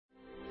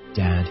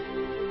Dad,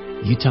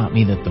 you taught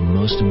me that the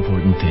most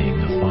important thing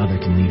a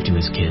father can leave to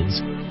his kids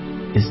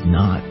is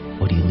not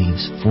what he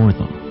leaves for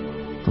them,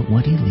 but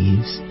what he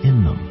leaves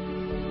in them.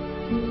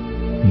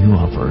 You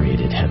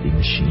operated heavy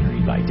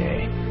machinery by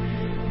day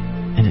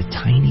and a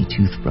tiny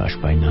toothbrush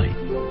by night.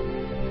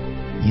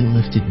 You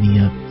lifted me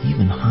up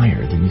even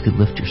higher than you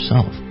could lift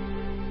yourself.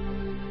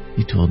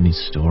 You told me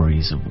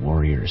stories of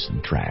warriors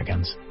and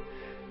dragons,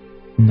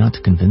 not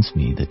to convince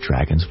me that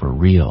dragons were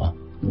real,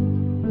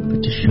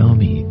 but to show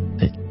me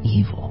that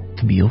evil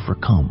can be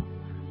overcome.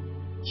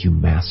 You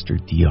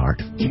mastered the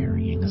art of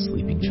carrying a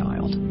sleeping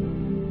child,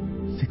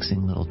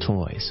 fixing little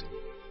toys,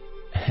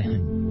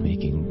 and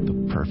making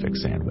the perfect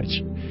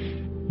sandwich.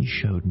 You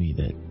showed me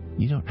that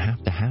you don't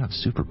have to have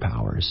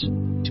superpowers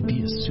to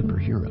be a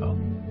superhero.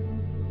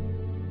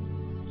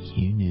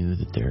 You knew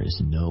that there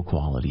is no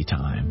quality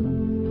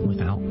time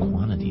without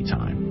quantity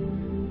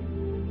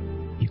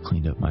time. You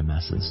cleaned up my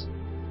messes,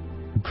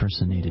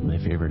 impersonated my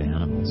favorite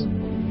animals,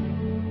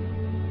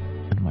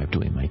 and wiped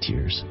away my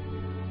tears.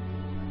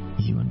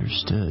 You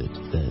understood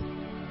that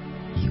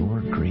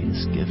your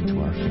greatest gift to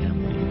our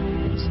family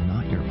was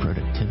not your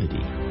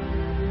productivity,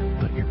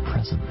 but your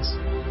presence.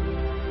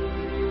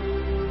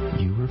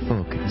 You were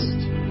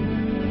focused,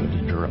 but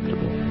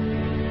interruptible,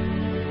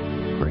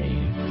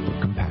 brave,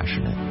 but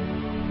compassionate,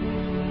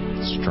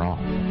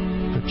 strong,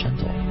 but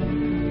gentle.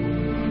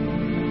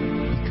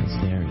 Because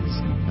there is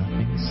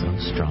nothing so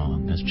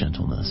strong as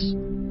gentleness,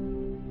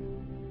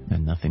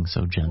 and nothing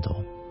so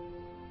gentle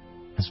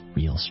as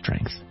real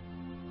strength.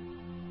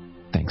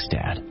 Thanks,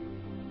 Dad.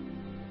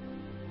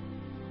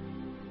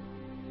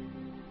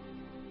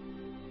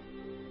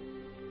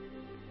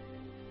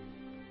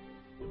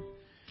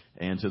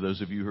 And to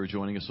those of you who are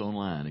joining us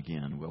online,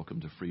 again, welcome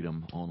to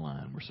Freedom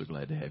Online. We're so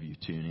glad to have you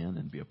tune in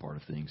and be a part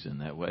of things in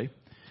that way.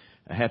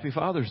 A happy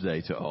Father's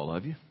Day to all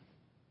of you,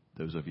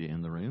 those of you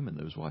in the room and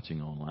those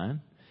watching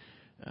online.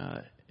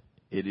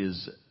 It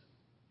is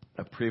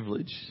a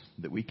privilege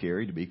that we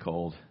carry to be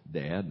called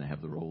Dad and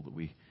have the role that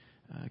we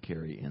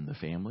carry in the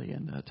family.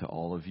 And to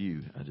all of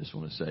you, I just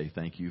want to say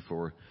thank you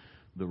for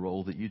the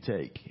role that you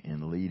take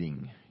in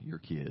leading your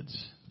kids,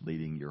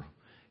 leading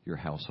your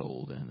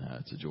household. And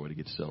it's a joy to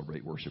get to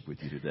celebrate worship with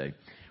you today.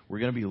 We're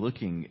going to be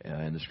looking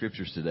in the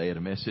scriptures today at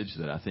a message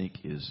that I think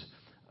is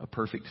a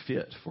perfect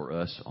fit for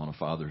us on a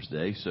Father's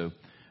Day. So,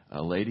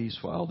 ladies,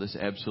 while this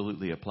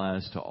absolutely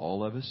applies to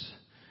all of us,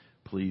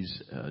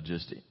 please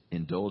just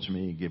indulge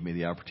me and give me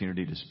the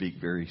opportunity to speak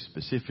very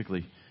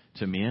specifically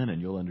to men, and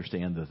you'll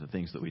understand that the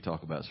things that we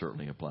talk about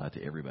certainly apply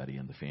to everybody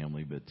in the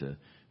family. But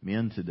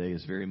men, today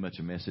is very much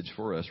a message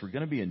for us. We're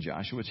going to be in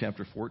Joshua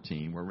chapter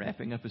 14. We're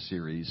wrapping up a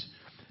series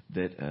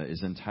that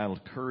is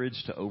entitled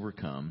Courage to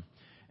Overcome.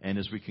 And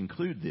as we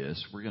conclude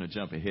this, we're going to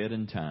jump ahead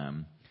in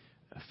time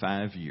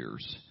 5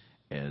 years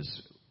as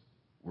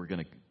we're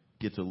going to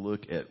get to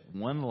look at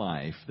one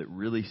life that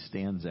really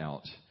stands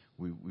out.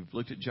 We've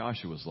looked at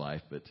Joshua's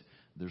life, but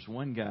there's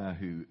one guy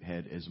who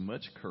had as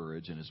much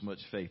courage and as much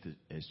faith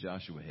as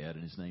Joshua had,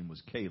 and his name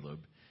was Caleb.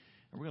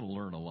 And we're going to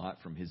learn a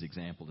lot from his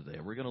example today.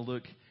 We're going to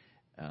look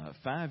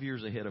 5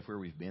 years ahead of where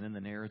we've been in the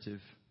narrative,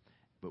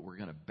 but we're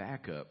going to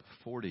back up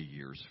 40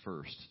 years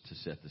first to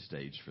set the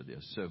stage for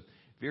this. So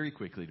very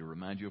quickly, to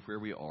remind you of where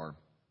we are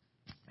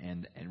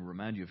and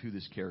remind you of who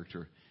this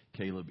character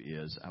Caleb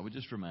is, I would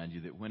just remind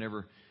you that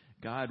whenever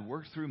God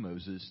worked through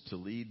Moses to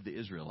lead the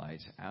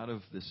Israelites out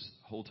of this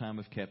whole time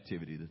of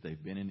captivity that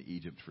they've been in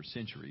Egypt for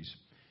centuries,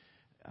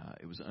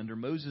 it was under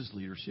Moses'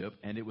 leadership,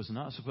 and it was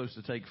not supposed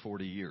to take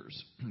 40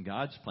 years.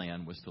 God's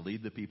plan was to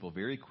lead the people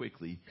very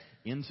quickly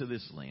into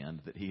this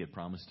land that he had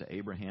promised to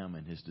Abraham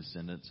and his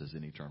descendants as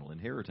an eternal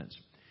inheritance.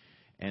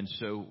 And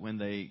so when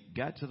they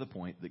got to the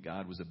point that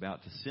God was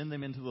about to send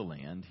them into the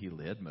land, he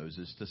led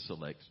Moses to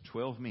select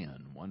 12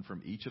 men, one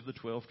from each of the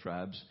 12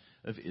 tribes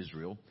of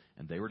Israel,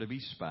 and they were to be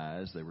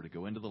spies. They were to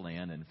go into the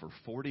land, and for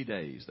 40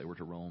 days they were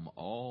to roam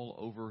all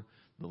over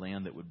the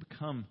land that would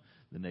become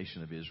the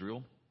nation of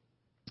Israel.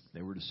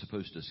 They were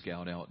supposed to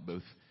scout out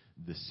both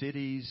the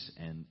cities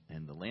and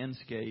the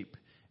landscape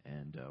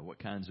and what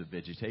kinds of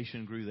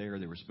vegetation grew there.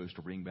 They were supposed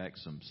to bring back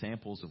some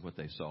samples of what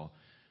they saw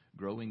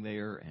growing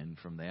there, and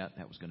from that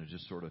was going to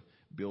just sort of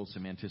build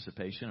some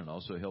anticipation and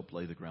also help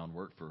lay the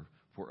groundwork for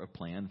a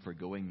plan for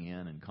going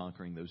in and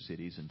conquering those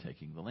cities and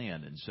taking the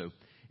land. And so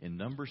in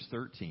Numbers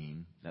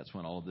 13, that's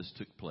when all of this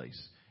took place,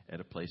 at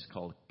a place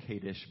called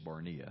Kadesh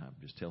Barnea. I'm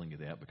just telling you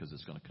that because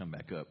it's going to come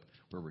back up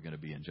where we're going to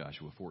be in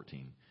Joshua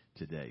 14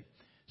 today.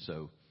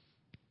 So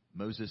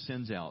Moses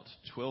sends out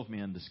 12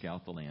 men to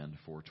scout the land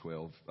for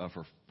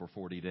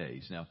 40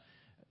 days. Now,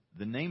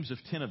 the names of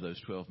 10 of those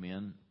 12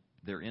 men,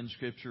 they're in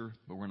Scripture,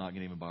 but we're not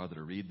going to even bother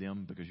to read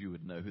them because you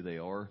would know who they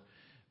are,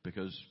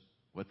 because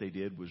what they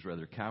did was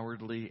rather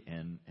cowardly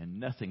and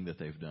nothing that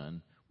they've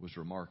done was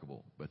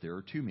remarkable. But there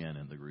are 2 men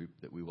in the group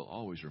that we will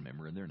always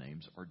remember, and their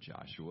names are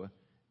Joshua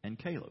and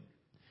Caleb.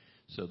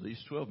 So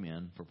these 12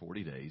 men for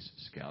 40 days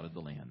scouted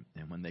the land.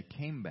 And when they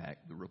came back,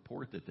 the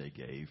report that they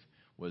gave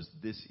was,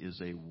 this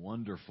is a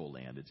wonderful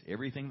land. It's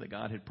everything that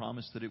God had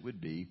promised that it would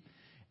be,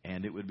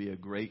 and it would be a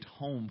great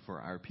home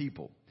for our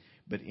people.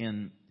 But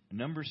in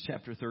Numbers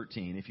chapter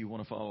 13, if you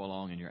want to follow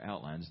along in your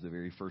outlines, the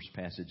very first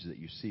passage that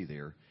you see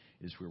there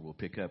is where we'll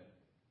pick up.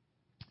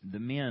 The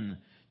men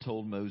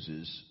told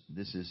Moses,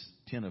 this is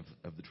 10 of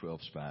the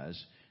 12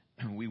 spies,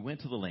 we went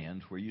to the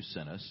land where you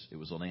sent us. It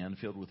was a land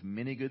filled with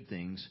many good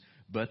things,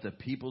 but the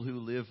people who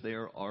live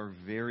there are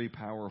very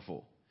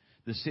powerful.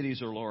 The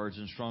cities are large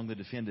and strongly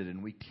defended,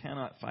 and we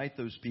cannot fight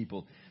those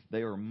people.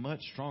 They are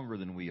much stronger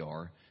than we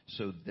are.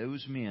 So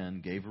those men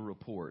gave a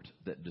report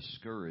that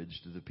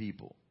discouraged the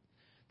people.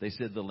 They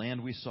said, the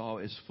land we saw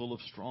is full of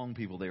strong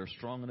people. They are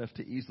strong enough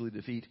to easily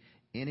defeat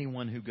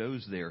anyone who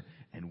goes there.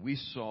 And we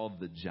saw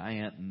the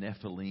giant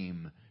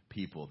Nephilim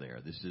people there.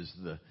 This is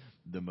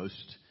the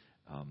most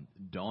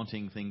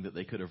daunting thing that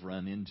they could have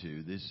run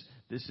into.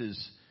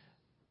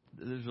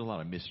 There's a lot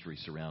of mystery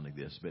surrounding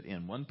this. But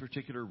in one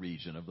particular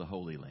region of the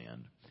Holy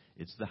Land,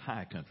 it's the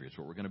high country. It's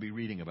what we're going to be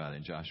reading about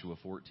in Joshua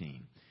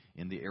 14.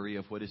 In the area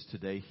of what is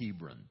today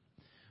Hebron,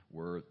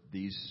 were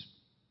these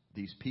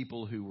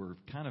people who were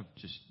kind of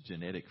just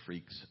genetic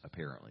freaks,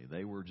 apparently.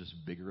 They were just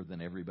bigger than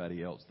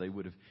everybody else. They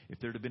would have, if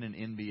there'd have been an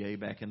NBA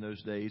back in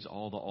those days,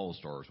 all the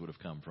All-Stars would have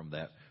come from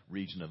that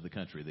region of the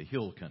country, the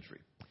hill country.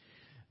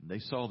 They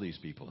saw these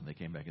people, and they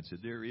came back and said,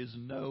 there is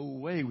no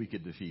way we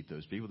could defeat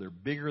those people. They're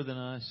bigger than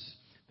us.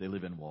 They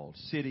live in walled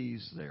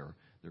cities. They're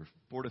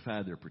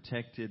fortified. They're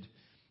protected.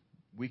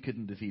 We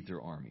couldn't defeat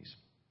their armies.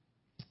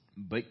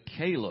 But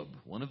Caleb,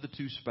 one of the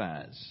two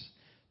spies,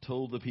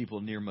 told the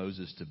people near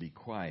Moses to be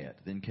quiet.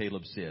 Then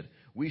Caleb said,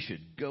 we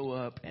should go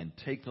up and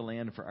take the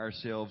land for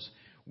ourselves.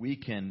 We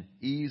can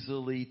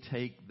easily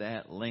take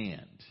that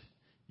land.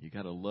 You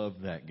got to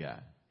love that guy.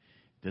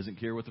 Doesn't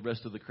care what the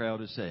rest of the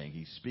crowd is saying.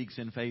 He speaks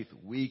in faith.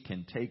 We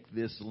can take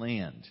this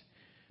land.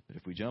 But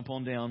if we jump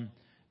on down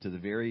to the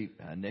very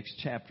next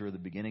chapter, the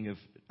beginning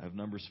of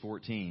Numbers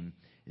 14,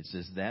 it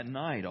says, that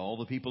night all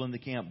the people in the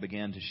camp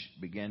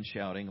began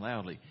shouting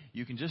loudly.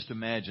 You can just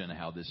imagine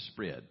how this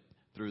spread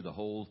through the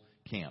whole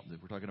camp.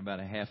 We're talking about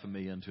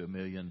 500,000 to 1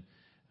 million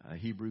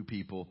Hebrew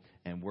people,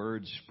 and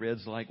word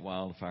spreads like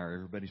wildfire.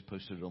 Everybody's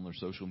posted it on their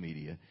social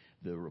media,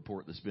 the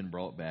report that's been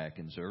brought back,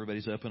 and so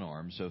everybody's up in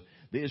arms. So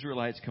the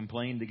Israelites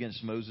complained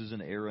against Moses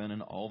and Aaron,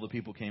 and all the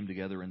people came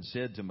together and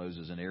said to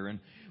Moses and Aaron,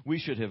 we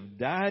should have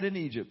died in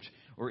Egypt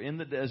or in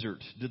the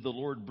desert. Did the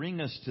Lord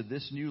bring us to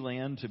this new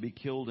land to be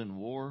killed in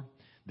war?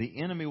 The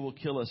enemy will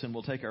kill us and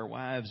will take our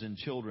wives and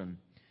children.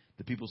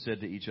 The people said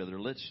to each other,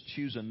 let's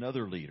choose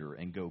another leader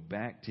and go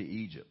back to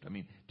Egypt. I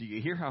mean, do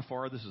you hear how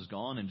far this has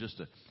gone in just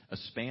a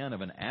span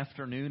of an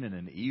afternoon and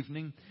an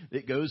evening?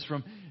 It goes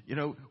from,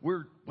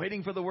 we're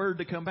waiting for the word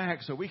to come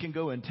back so we can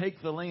go and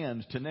take the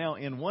land, to now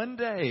in one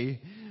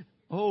day,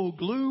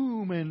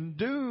 gloom and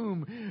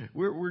doom.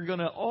 We're going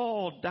to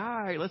all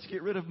die. Let's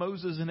get rid of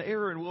Moses and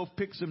Aaron. We'll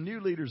pick some new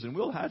leaders and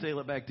we'll hightail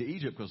it back to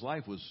Egypt because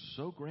life was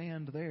so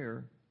grand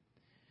there.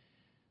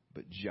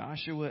 But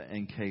Joshua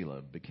and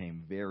Caleb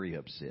became very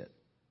upset.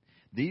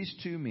 These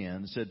two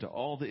men said to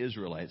all the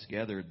Israelites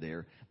gathered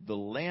there, the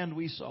land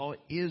we saw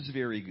is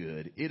very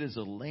good. It is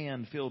a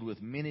land filled with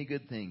many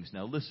good things.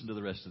 Now listen to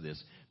the rest of this,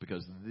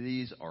 because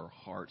these are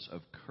hearts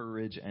of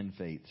courage and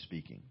faith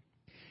speaking.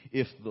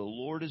 If the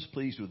Lord is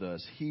pleased with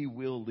us, He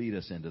will lead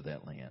us into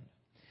that land.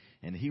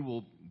 And He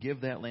will give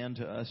that land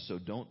to us, so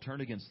don't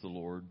turn against the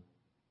Lord.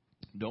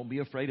 Don't be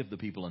afraid of the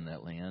people in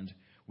that land.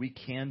 We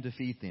can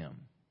defeat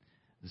them.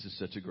 This is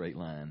such a great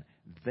line.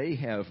 They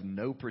have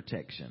no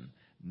protection,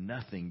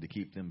 nothing to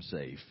keep them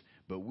safe,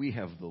 but we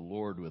have the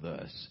Lord with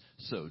us,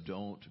 so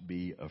don't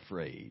be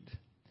afraid.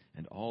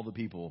 And all the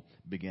people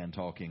began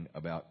talking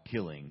about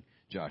killing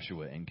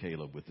Joshua and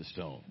Caleb with the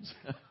stones.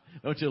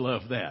 Don't you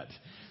love that?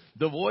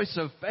 The voice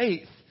of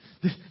faith.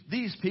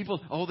 These people,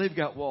 they've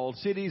got walled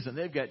cities and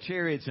they've got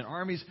chariots and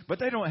armies, but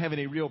they don't have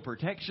any real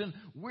protection.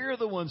 We're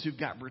the ones who've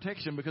got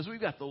protection because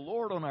we've got the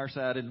Lord on our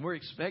side, and we're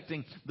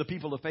expecting the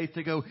people of faith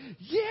to go,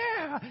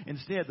 yeah!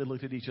 Instead, they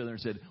looked at each other and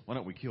said, why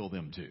don't we kill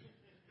them too?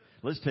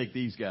 Let's take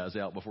these guys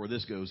out before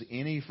this goes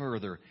any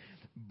further.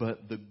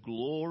 But the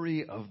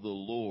glory of the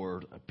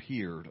Lord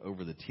appeared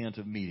over the tent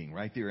of meeting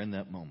right there in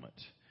that moment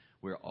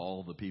where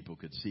all the people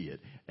could see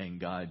it.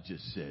 And God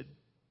just said,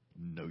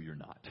 no, you're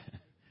not.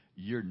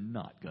 You're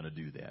not going to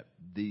do that.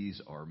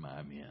 These are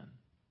my men.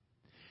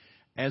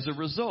 As a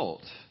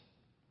result,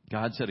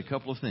 God said a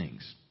couple of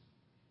things.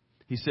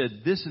 He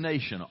said, this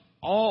nation,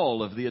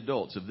 all of the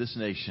adults of this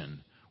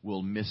nation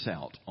will miss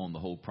out on the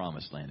whole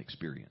promised land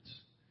experience.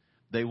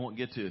 They won't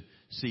get to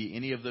see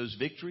any of those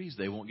victories.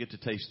 They won't get to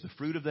taste the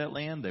fruit of that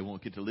land. They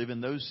won't get to live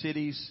in those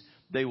cities.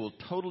 They will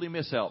totally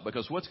miss out,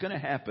 because what's going to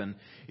happen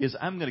is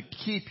I'm going to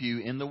keep you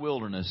in the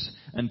wilderness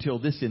until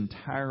this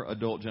entire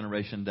adult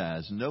generation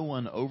dies. No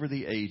one over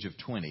the age of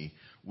 20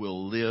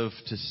 will live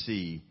to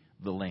see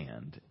the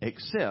land,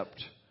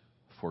 except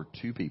for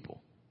two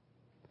people,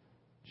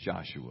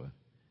 Joshua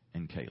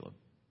and Caleb.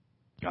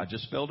 God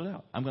just spelled it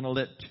out. I'm going to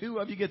let two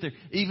of you get there.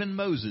 Even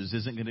Moses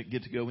isn't going to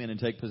get to go in and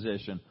take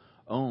possession.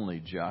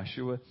 Only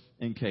Joshua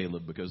and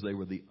Caleb, because they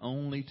were the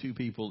only two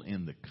people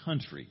in the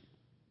country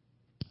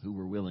who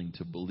were willing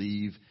to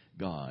believe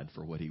God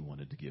for what He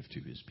wanted to give to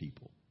His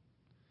people.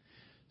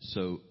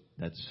 So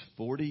that's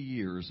 40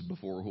 years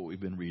before what we've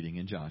been reading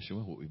in Joshua,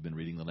 what we've been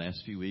reading the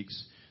last few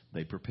weeks.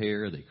 They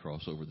prepare, they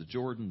cross over the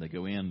Jordan, they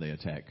go in, they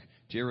attack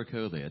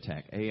Jericho, they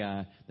attack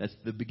Ai. That's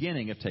the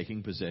beginning of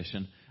taking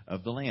possession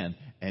of the land,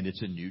 and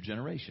it's a new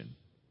generation.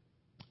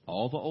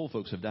 All the old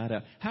folks have died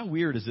out. How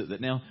weird is it that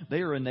now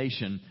they are a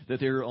nation that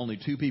there are only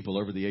 2 people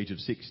over the age of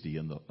 60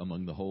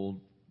 among the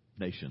whole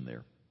nation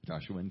there,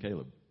 Joshua and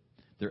Caleb.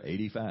 They're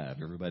 85.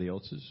 Everybody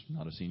else is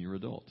not a senior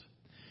adult.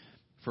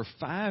 For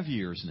 5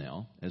 years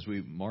now, as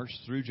we march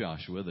through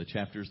Joshua, the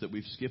chapters that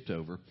we've skipped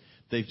over,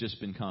 they've just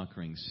been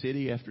conquering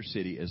city after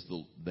city as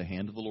the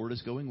hand of the Lord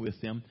is going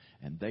with them,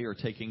 and they are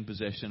taking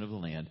possession of the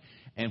land.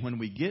 And when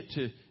we get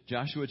to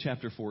Joshua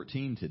chapter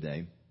 14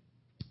 today,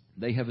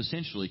 they have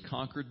essentially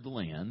conquered the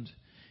land,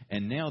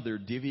 and now they're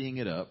divvying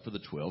it up for the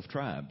 12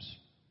 tribes.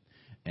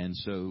 And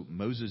so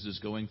Moses is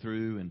going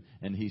through,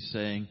 and he's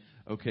saying,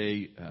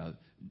 okay,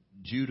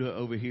 Judah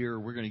over here,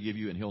 we're going to give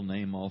you, and he'll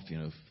name off,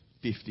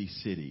 50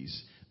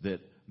 cities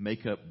that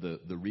make up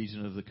the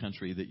region of the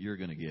country that you're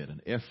going to get.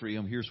 And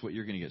Ephraim, here's what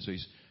you're going to get. So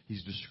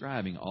he's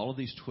describing all of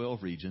these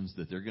 12 regions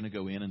that they're going to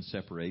go in and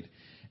separate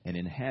and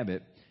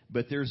inhabit.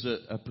 But there's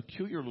a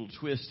peculiar little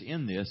twist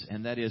in this,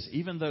 and that is,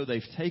 even though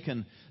they've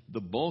taken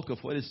the bulk of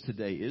what is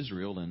today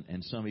Israel,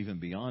 and some even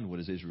beyond what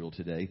is Israel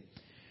today,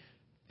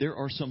 there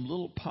are some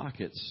little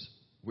pockets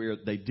where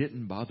they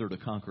didn't bother to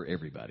conquer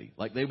everybody.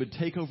 Like they would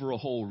take over a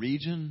whole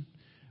region,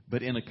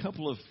 but in a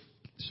couple of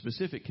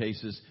specific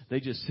cases, they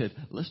just said,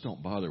 let's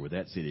don't bother with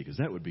that city because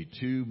that would be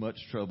too much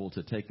trouble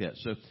to take that.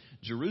 So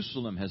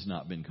Jerusalem has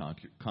not been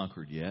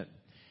conquered yet.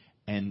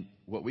 And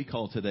what we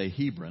call today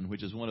Hebron,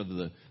 which is one of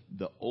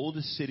the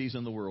oldest cities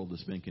in the world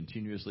that's been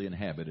continuously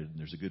inhabited, and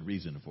there's a good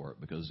reason for it,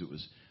 because it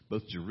was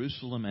both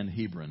Jerusalem and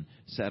Hebron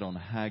sat on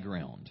high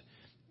ground,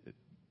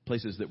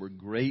 places that were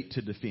great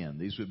to defend.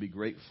 These would be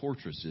great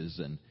fortresses,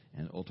 and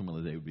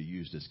ultimately they would be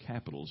used as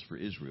capitals for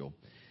Israel.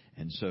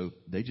 And so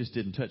they just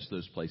didn't touch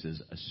those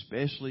places,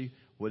 especially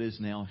what is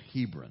now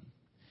Hebron,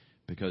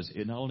 because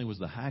it not only was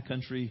the high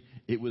country,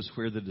 it was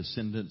where the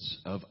descendants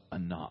of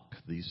Anak,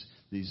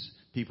 these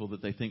people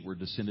that they think were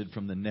descended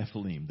from the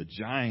Nephilim, the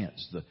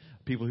giants, the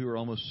people who were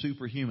almost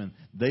superhuman,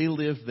 they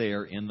lived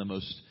there in the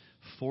most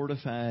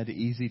fortified,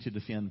 easy to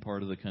defend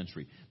part of the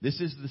country. This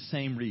is the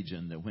same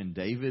region that when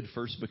David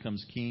first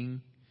becomes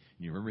king,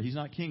 and you remember he's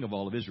not king of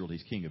all of Israel,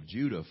 he's king of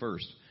Judah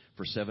first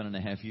for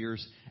 7.5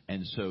 years.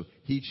 And so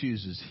he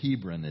chooses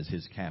Hebron as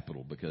his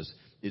capital because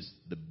it's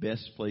the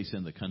best place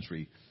in the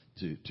country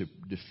to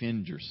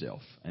defend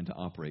yourself and to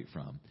operate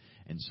from.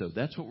 And so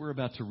that's what we're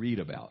about to read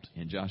about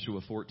in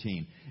Joshua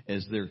 14,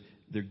 as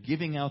they're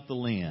giving out the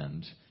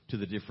land to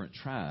the different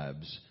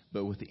tribes.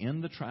 But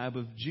within the tribe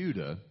of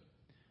Judah,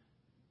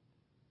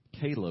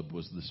 Caleb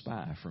was the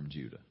spy from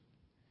Judah.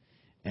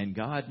 And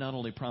God not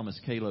only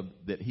promised Caleb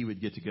that he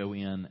would get to go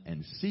in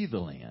and see the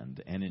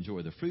land and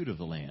enjoy the fruit of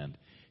the land,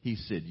 he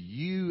said,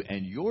 you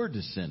and your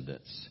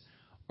descendants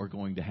are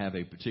going to have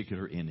a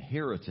particular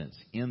inheritance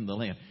in the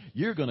land.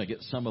 You're going to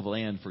get some of the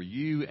land for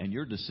you and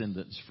your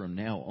descendants from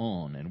now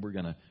on. And we're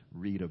going to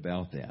read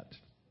about that.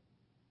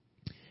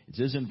 It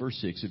says in verse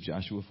 6 of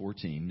Joshua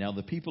 14, now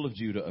the people of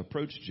Judah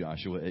approached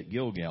Joshua at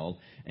Gilgal,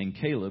 and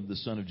Caleb, the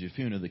son of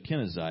Jephunneh the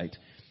Kenizzite,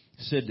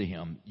 said to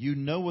him, you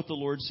know what the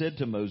Lord said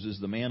to Moses,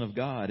 the man of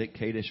God, at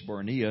Kadesh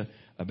Barnea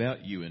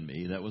about you and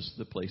me. That was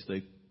the place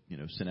they,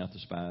 sent out the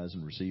spies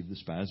and received the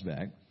spies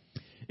back.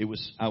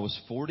 I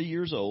was 40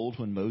 years old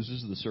when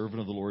Moses, the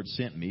servant of the Lord,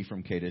 sent me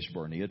from Kadesh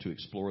Barnea to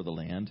explore the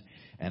land,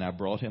 and I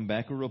brought him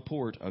back a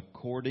report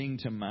according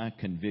to my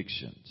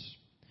convictions.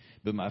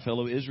 But my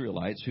fellow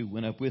Israelites who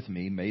went up with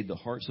me made the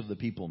hearts of the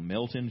people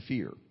melt in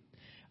fear.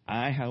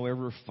 I,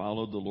 however,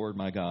 followed the Lord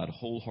my God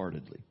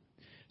wholeheartedly.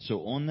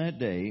 So on that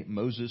day,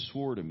 Moses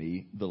swore to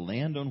me, the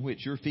land on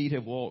which your feet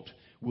have walked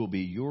will be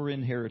your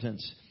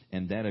inheritance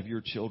and that of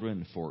your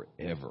children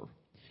forever,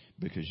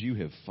 because you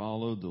have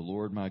followed the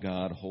Lord my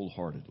God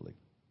wholeheartedly.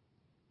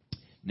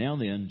 Now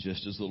then,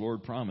 just as the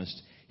Lord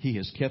promised, he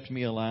has kept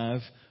me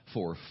alive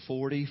for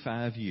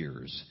 45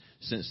 years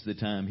since the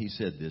time he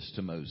said this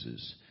to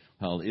Moses,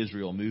 while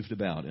Israel moved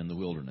about in the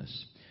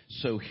wilderness.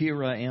 So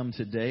here I am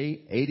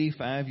today,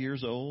 85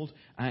 years old.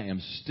 I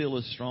am still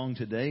as strong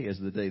today as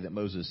the day that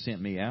Moses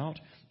sent me out.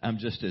 I'm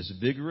just as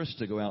vigorous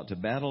to go out to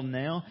battle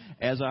now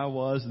as I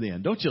was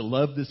then. Don't you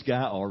love this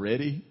guy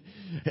already?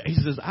 He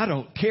says, I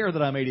don't care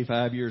that I'm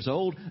 85 years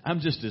old. I'm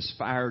just as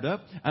fired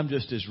up. I'm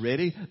just as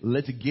ready.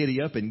 Let's giddy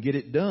up and get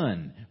it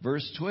done.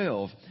 Verse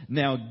 12.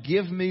 Now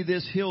give me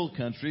this hill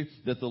country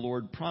that the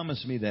Lord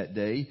promised me that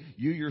day.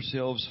 You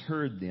yourselves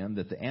heard then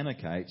that the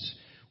Anakites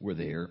were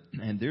there,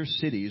 and their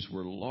cities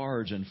were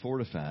large and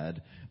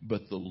fortified.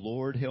 But the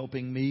Lord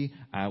helping me,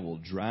 I will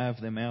drive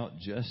them out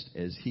just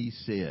as he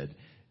said.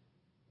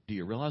 Do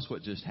you realize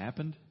what just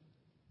happened?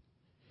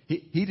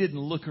 He didn't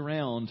look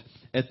around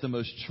at the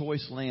most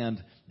choice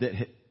land that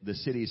the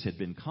cities had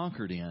been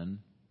conquered in.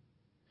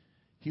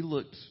 He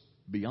looked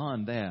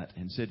beyond that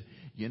and said,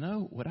 you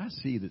know, what I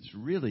see that's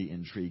really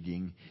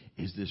intriguing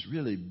is this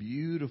really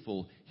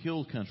beautiful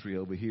hill country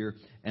over here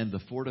and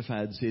the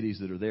fortified cities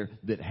that are there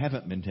that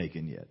haven't been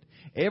taken yet.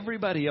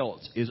 Everybody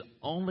else is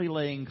only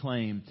laying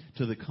claim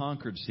to the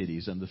conquered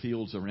cities and the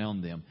fields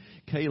around them.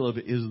 Caleb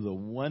is the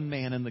one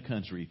man in the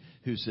country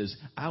who says,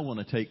 I want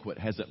to take what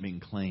hasn't been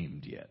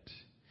claimed yet.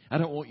 I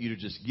don't want you to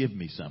just give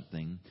me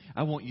something.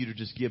 I want you to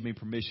just give me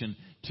permission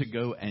to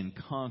go and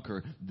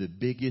conquer the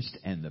biggest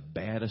and the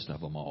baddest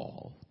of them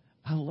all.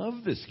 I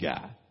love this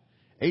guy.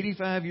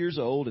 85 years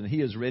old, and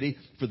he is ready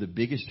for the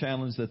biggest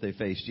challenge that they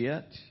faced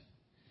yet.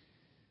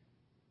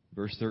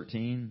 Verse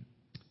 13,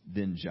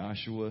 then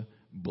Joshua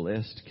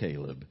blessed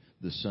Caleb,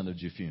 the son of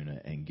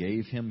Jephunneh, and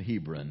gave him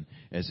Hebron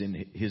as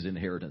in his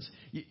inheritance.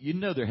 You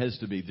know there has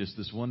to be just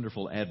this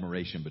wonderful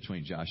admiration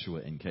between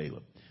Joshua and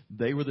Caleb.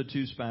 They were the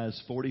two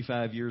spies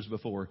 45 years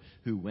before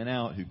who went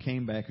out, who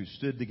came back, who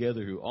stood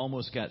together, who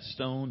almost got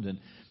stoned,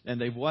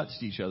 and they've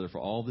watched each other for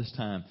all this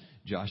time.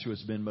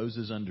 Joshua's been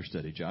Moses'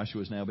 understudy.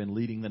 Joshua's now been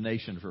leading the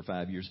nation for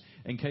 5 years,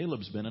 and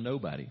Caleb's been a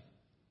nobody.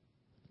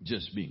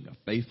 Just being a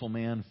faithful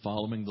man,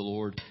 following the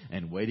Lord,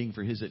 and waiting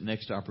for his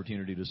next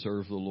opportunity to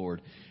serve the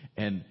Lord.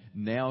 And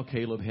now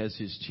Caleb has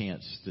his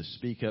chance to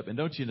speak up. And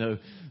don't you know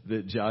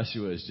that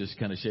Joshua is just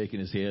kind of shaking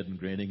his head and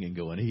grinning and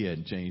going, he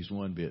hadn't changed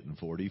one bit in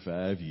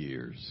 45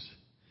 years.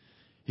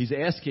 He's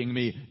asking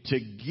me to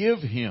give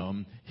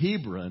him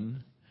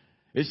Hebron.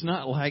 It's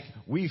not like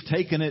we've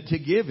taken it to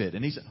give it.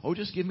 And he said, oh,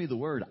 just give me the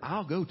word.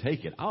 I'll go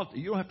take it.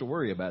 You don't have to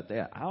worry about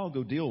that. I'll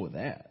go deal with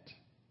that.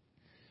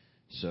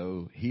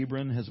 So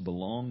Hebron has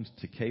belonged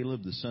to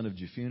Caleb, the son of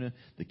Jephunneh,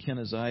 the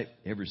Kenizzite,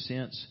 ever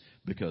since,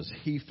 because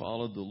he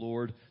followed the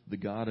Lord, the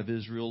God of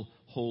Israel,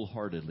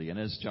 wholeheartedly. And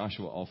as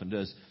Joshua often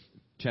does,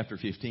 chapter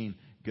 15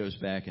 goes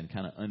back and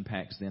kind of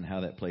unpacks then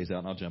how that plays out.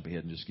 And I'll jump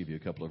ahead and just give you a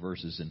couple of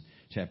verses. In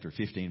chapter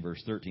 15,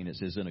 verse 13, it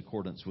says, in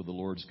accordance with the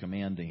Lord's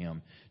command to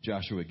him,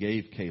 Joshua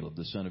gave Caleb,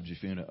 the son of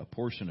Jephunneh, a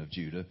portion of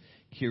Judah,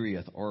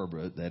 Kiriath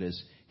Arba, that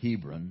is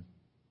Hebron.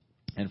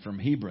 And from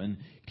Hebron,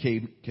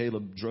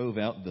 Caleb drove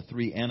out the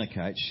three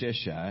Anakites,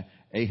 Sheshai,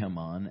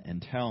 Ahiman,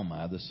 and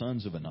Talmai, the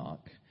sons of Anak.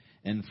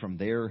 And from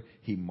there,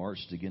 he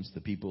marched against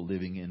the people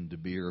living in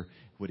Debir.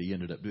 What he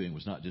ended up doing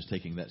was not just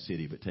taking that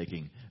city, but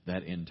taking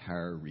that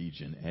entire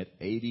region. At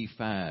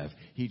 85,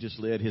 he just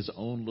led his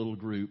own little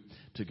group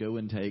to go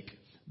and take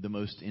the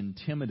most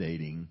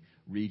intimidating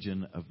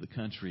region of the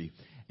country.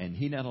 And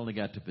he not only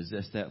got to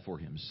possess that for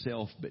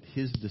himself, but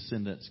his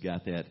descendants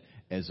got that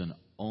as an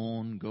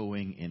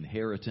ongoing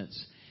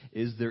inheritance.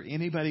 Is there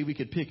anybody we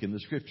could pick in the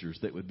Scriptures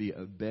that would be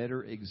a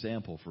better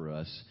example for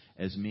us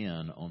as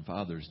men on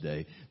Father's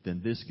Day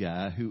than this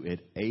guy who at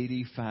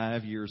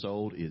 85 years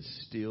old is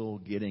still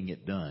getting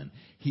it done?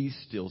 He's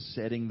still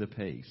setting the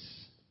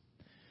pace.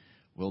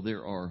 Well,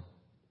 there are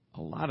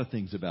a lot of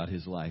things about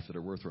his life that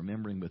are worth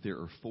remembering, but there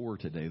are 4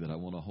 today that I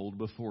want to hold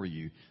before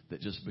you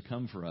that just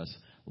become for us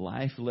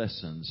life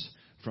lessons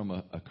from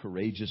a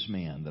courageous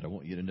man that I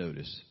want you to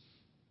notice.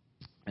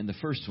 And the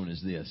first one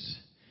is this,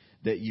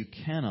 that you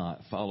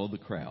cannot follow the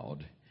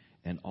crowd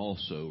and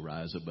also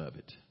rise above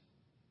it.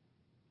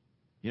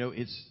 You know,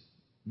 it's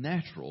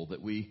natural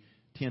that we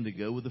tend to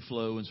go with the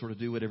flow and sort of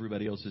do what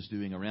everybody else is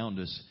doing around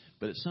us.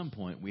 But at some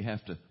point, we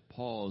have to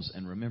pause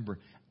and remember,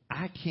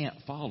 I can't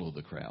follow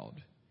the crowd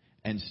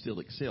and still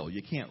excel.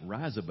 You can't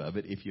rise above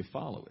it if you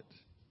follow it.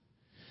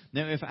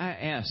 Now, if I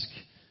ask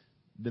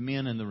the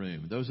men in the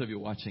room, those of you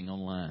watching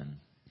online,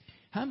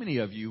 how many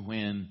of you,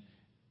 when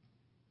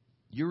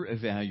you're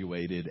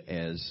evaluated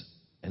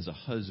as a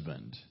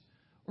husband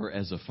or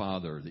as a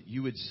father, that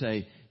you would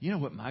say, you know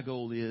what my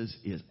goal is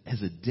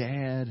as a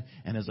dad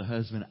and as a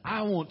husband,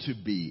 I want to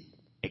be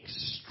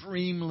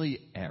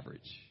extremely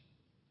average.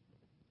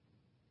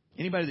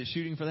 Anybody that's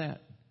shooting for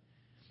that?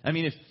 I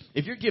mean,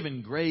 if you're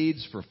given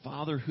grades for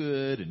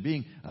fatherhood and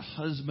being a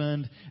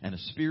husband and a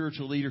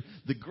spiritual leader,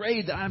 the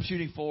grade that I'm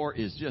shooting for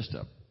is just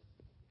a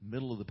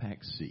middle of the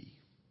pack C.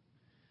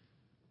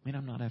 I mean,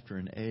 I'm not after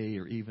an A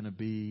or even a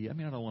B. I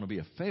mean, I don't want to be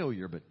a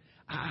failure, but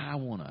I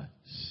want a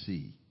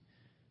C.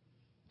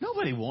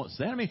 Nobody wants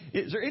that. I mean,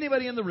 is there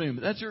anybody in the room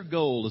that's your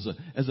goal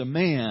as a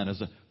man,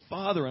 as a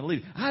father and a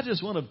leader? I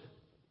just want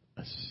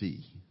a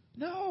C.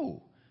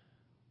 No.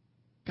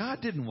 God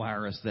didn't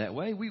wire us that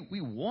way. We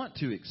want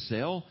to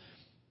excel,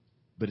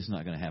 but it's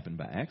not going to happen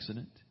by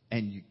accident.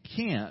 And you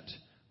can't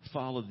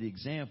follow the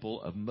example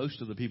of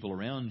most of the people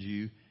around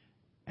you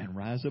and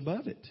rise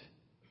above it.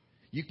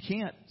 You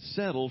can't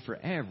settle for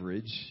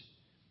average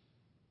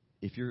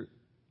if you're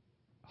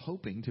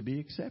hoping to be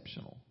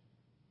exceptional.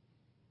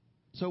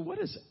 So what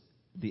does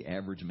the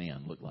average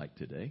man look like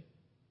today?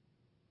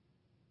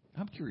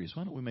 I'm curious.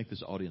 Why don't we make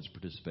this audience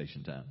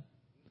participation time?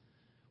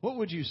 What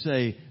would you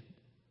say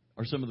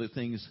are some of the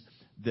things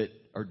that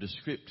are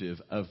descriptive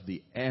of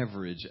the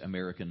average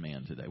American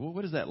man today? Well,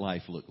 what does that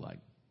life look like?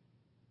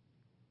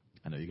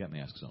 I know you got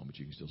masks on, but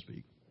you can still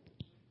speak.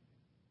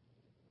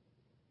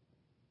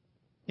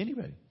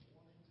 Anybody?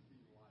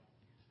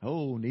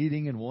 Oh,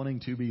 needing and wanting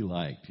to be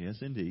liked. Yes,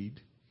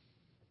 indeed.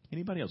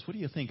 Anybody else? What do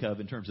you think of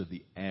in terms of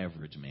the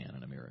average man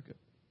in America?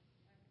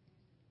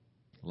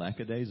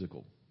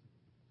 Lackadaisical.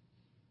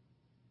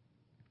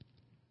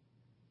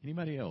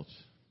 Anybody else?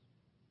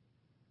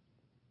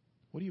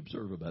 What do you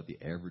observe about the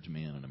average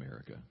man in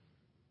America?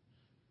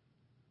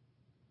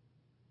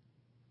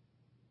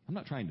 I'm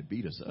not trying to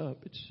beat us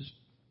up. It's just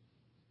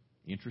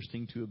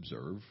interesting to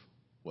observe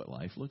what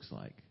life looks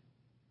like.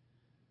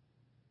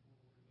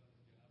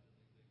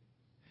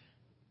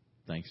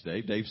 Thanks,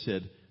 Dave. Dave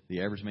said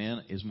the average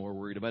man is more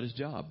worried about his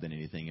job than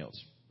anything else.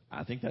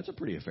 I think that's a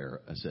pretty fair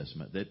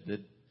assessment.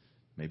 That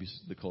maybe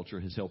the culture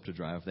has helped to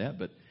drive that,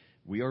 but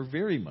we are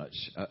very much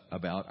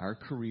about our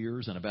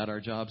careers and about our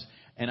jobs.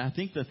 And I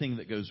think the thing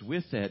that goes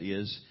with that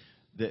is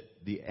that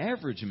the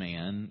average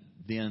man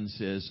then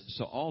says,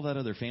 so all that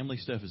other family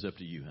stuff is up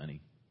to you,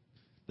 honey.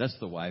 That's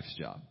the wife's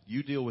job.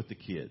 You deal with the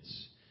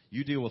kids.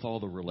 You deal with all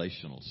the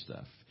relational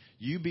stuff.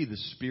 You be the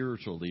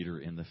spiritual leader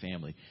in the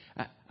family.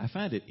 I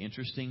find it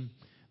interesting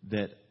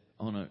that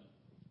on a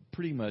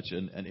pretty much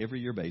an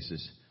every year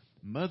basis,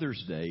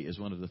 Mother's Day is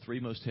one of the 3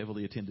 most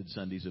heavily attended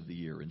Sundays of the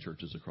year in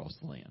churches across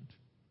the land.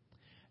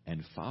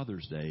 And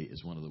Father's Day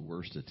is one of the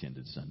worst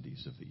attended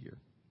Sundays of the year,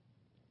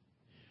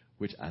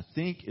 which I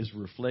think is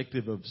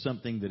reflective of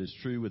something that is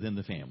true within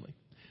the family.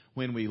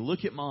 When we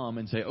look at mom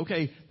and say,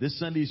 okay, this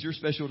Sunday is your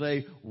special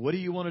day, what do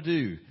you want to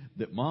do?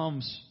 That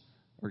moms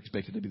are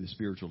expected to be the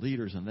spiritual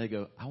leaders, and they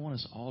go, I want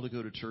us all to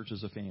go to church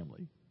as a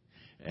family.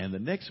 And the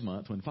next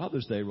month, when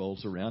Father's Day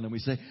rolls around and we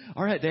say,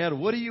 all right, Dad,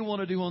 what do you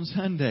want to do on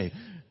Sunday?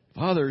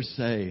 Fathers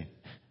say,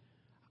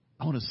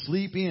 I want to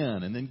sleep in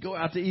and then go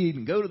out to eat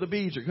and go to the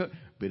beach,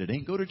 but it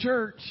ain't go to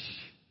church.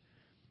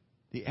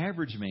 The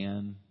average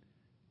man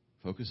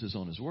focuses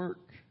on his work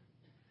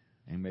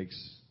and makes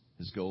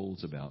his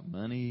goals about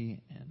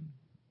money and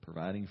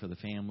providing for the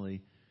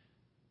family,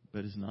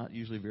 but is not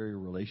usually very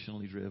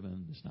relationally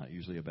driven. It's not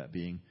usually about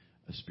being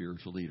a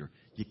spiritual leader.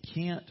 You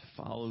can't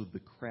follow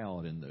the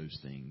crowd in those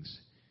things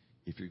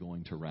if you're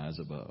going to rise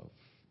above.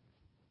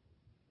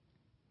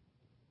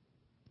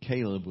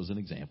 Caleb was an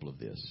example of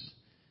this,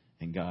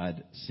 and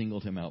God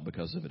singled him out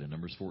because of it. In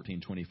Numbers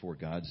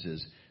 14:24, God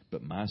says,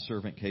 but my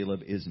servant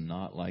Caleb is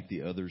not like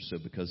the others, so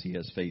because he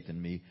has faith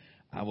in me,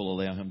 I will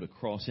allow him to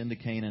cross into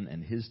Canaan,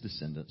 and his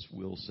descendants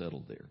will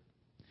settle there.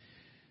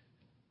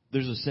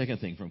 There's a second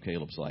thing from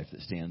Caleb's life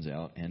that stands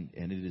out, and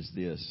it is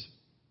this.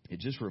 It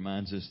just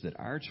reminds us that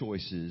our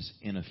choices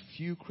in a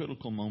few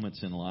critical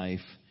moments in life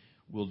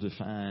will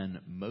define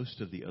most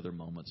of the other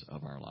moments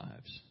of our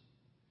lives.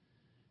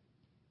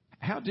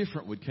 How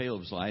different would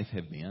Caleb's life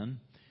have been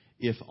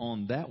if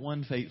on that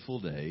one fateful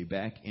day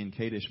back in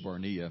Kadesh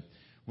Barnea,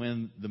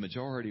 when the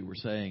majority were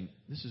saying,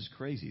 this is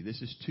crazy, this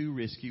is too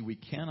risky, we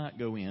cannot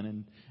go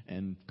in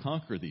and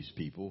conquer these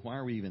people, why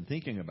are we even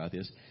thinking about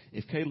this?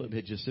 If Caleb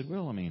had just said,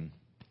 well, I mean,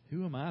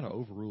 who am I to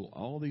overrule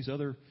all these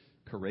other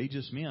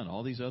courageous men,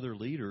 all these other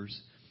leaders?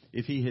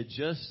 If he had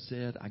just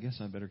said, I guess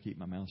I better keep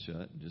my mouth shut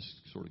and just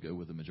sort of go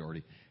with the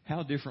majority,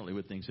 how differently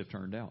would things have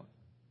turned out?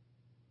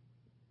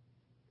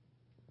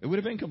 It would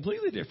have been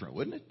completely different,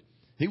 wouldn't it?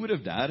 He would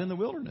have died in the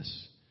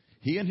wilderness.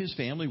 He and his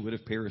family would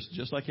have perished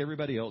just like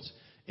everybody else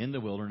in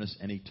the wilderness,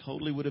 and he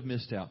totally would have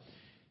missed out.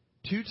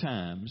 2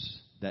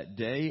 times that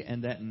day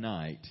and that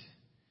night,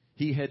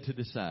 he had to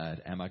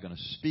decide, am I going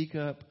to speak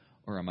up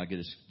or am I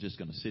just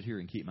going to sit here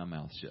and keep my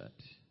mouth shut?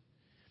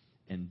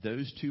 And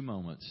those 2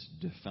 moments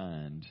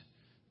defined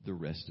the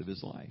rest of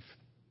his life.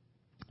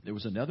 There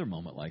was another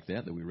moment like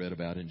that we read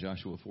about in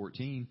Joshua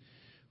 14,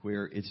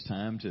 where it's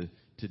time to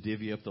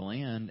divvy up the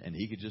land, and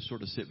he could just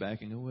sort of sit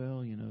back and go,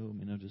 well,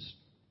 just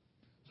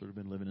sort of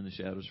been living in the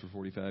shadows for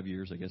 45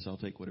 years. I guess I'll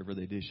take whatever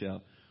they dish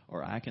out.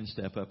 Or I can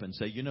step up and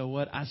say, you know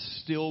what? I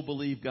still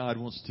believe God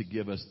wants to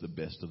give us the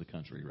best of the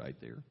country right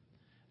there.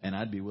 And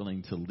I'd be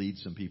willing to lead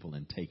some people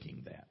in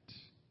taking that.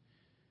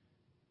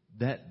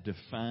 That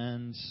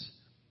defines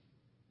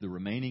the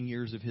remaining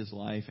years of his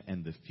life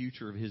and the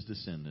future of his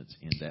descendants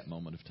in that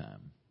moment of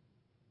time.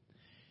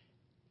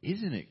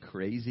 Isn't it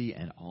crazy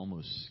and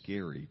almost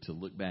scary to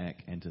look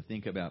back and to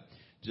think about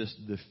just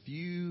the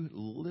few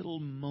little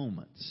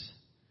moments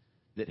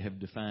that have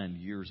defined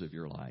years of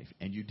your life,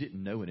 and you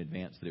didn't know in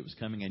advance that it was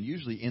coming? And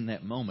usually in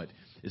that moment,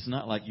 it's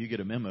not like you get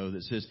a memo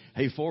that says,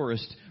 hey,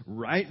 Forrest,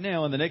 right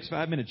now in the next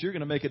 5 minutes, you're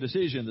going to make a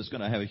decision that's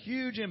going to have a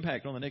huge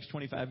impact on the next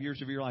 25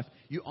 years of your life.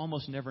 You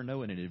almost never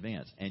know it in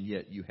advance, and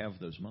yet you have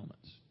those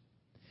moments.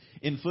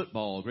 In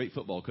football, great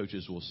football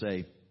coaches will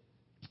say,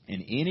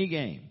 in any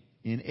game,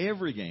 in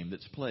every game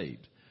that's played,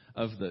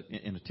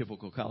 in a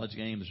typical college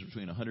game, there's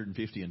between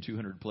 150 and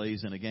 200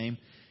 plays in a game.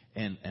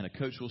 And a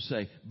coach will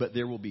say, but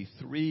there will be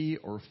 3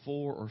 or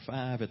 4 or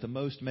 5, at the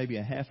most, maybe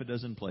a half a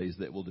dozen plays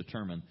that will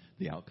determine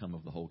the outcome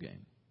of the whole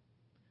game.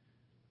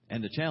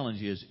 And the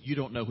challenge is, you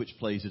don't know which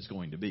plays it's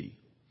going to be.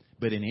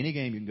 But in any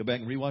game, you can go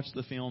back and rewatch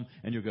the film,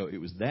 and you'll go, it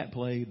was that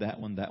play, that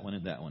one,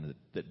 and that one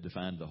that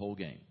defined the whole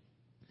game.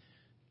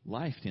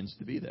 Life tends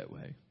to be that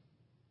way.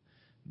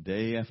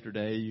 Day after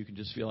day, you can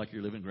just feel like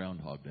you're living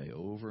Groundhog Day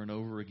over and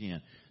over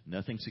again.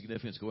 Nothing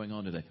significant is going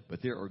on today.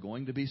 But there are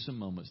going to be some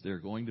moments, there are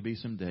going to be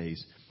some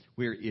days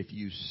where if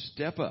you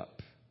step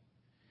up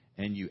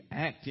and you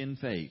act in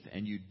faith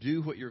and you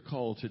do what you're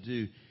called to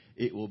do,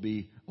 it will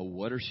be a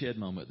watershed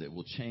moment that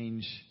will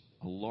change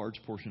a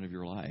large portion of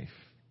your life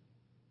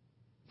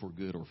for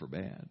good or for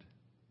bad.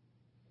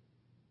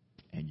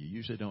 And you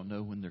usually don't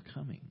know when they're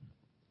coming.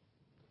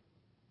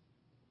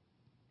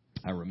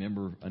 I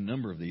remember a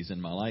number of these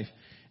in my life,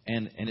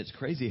 and it's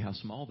crazy how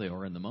small they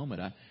are in the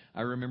moment.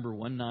 I remember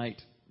one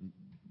night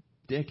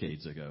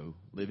decades ago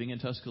living in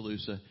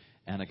Tuscaloosa,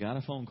 and I got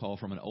a phone call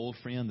from an old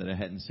friend that I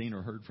hadn't seen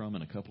or heard from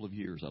in a couple of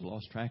years. I'd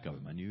lost track of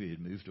him. I knew he had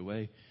moved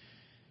away.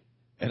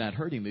 And I'd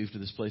heard he moved to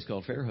this place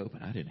called Fairhope,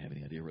 and I didn't have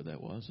any idea where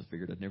that was. I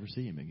figured I'd never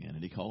see him again.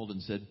 And he called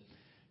and said,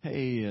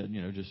 hey,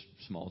 just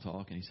small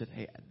talk. And he said,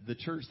 hey, the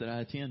church that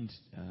I attend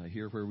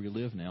here where we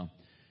live now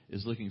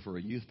is looking for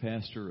a youth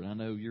pastor, and I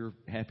know you're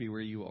happy where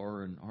you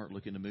are and aren't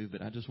looking to move,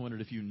 but I just wondered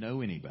if you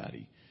know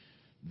anybody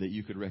that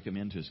you could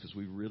recommend to us, because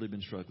we've really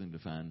been struggling to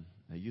find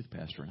a youth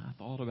pastor. And I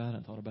thought about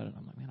it, and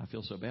I'm like, man, I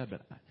feel so bad,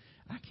 but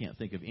I can't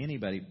think of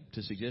anybody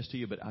to suggest to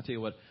you. But I'll tell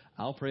you what,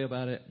 I'll pray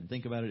about it and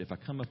think about it. If I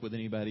come up with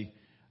anybody,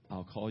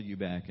 I'll call you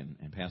back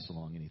and pass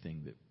along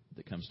anything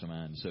that comes to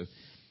mind. So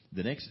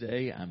the next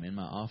day, I'm in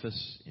my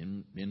office,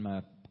 in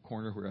my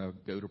corner where I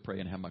go to pray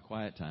and have my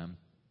quiet time.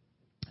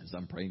 As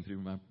I'm praying through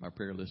my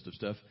prayer list of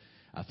stuff,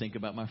 I think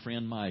about my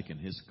friend Mike and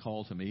his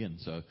call to me. And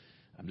so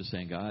I'm just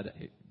saying, God,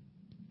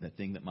 that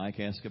thing that Mike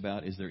asked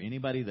about, is there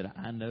anybody that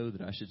I know that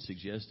I should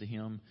suggest to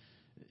him?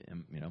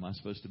 Am I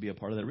supposed to be a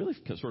part of that? I really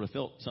sort of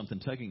felt something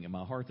tugging in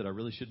my heart that I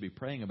really should be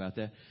praying about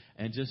that.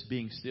 And just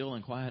being still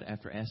and quiet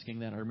after asking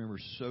that, I remember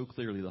so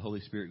clearly the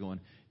Holy Spirit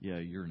going, yeah,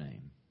 your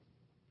name.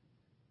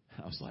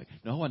 I was like,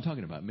 no, I wasn't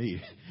talking about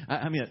me.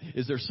 I mean,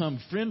 is there some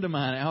friend of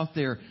mine out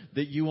there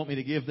that you want me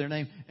to give their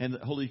name? And the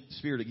Holy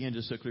Spirit, again,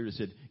 just so clearly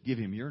said, give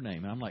him your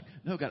name. And I'm like,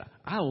 no, God,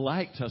 I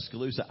like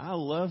Tuscaloosa. I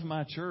love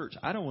my church.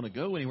 I don't want to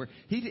go anywhere.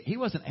 He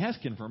wasn't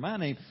asking for my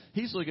name.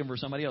 He's looking for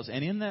somebody else.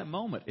 And in that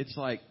moment, it's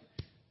like,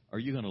 are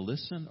you going to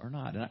listen or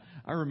not? And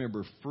I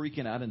remember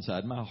freaking out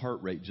inside. My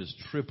heart rate just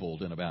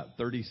tripled in about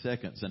 30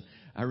 seconds. And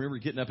I remember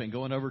getting up and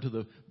going over to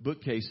the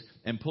bookcase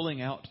and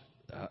pulling out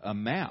a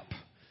map.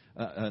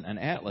 An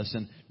atlas,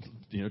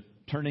 and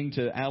turning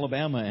to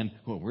Alabama, and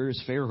well,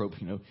 where's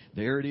Fairhope?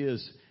 There it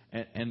is.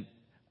 And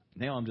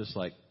now I'm just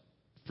like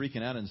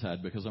freaking out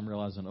inside because I'm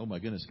realizing, oh my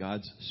goodness,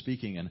 God's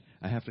speaking, and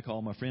I have to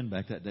call my friend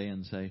back that day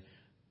and say,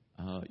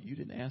 you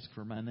didn't ask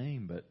for my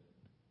name, but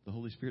the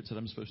Holy Spirit said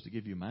I'm supposed to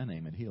give you my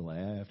name. And he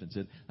laughed and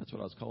said, that's what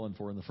I was calling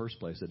for in the first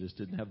place. I just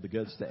didn't have the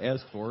guts to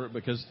ask for it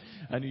because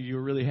I knew you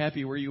were really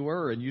happy where you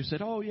were. And you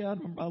said, oh yeah,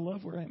 I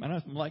love where I am. And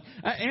I'm like,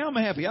 I am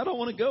happy. I don't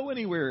want to go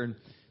anywhere. And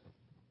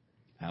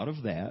out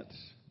of that,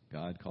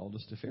 God called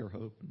us to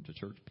Fairhope and to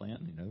church plant,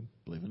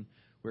 living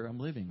where I'm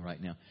living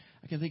right now.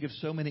 I can think of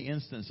so many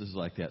instances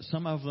like that.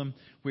 Some of them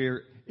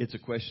where it's a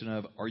question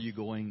of, are you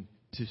going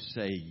to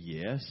say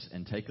yes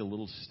and take a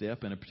little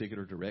step in a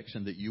particular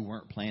direction that you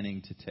weren't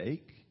planning to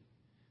take?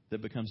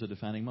 That becomes a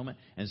defining moment.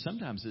 And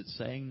sometimes it's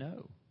saying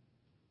no.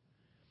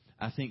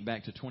 I think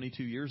back to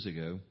 22 years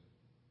ago,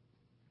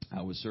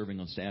 I was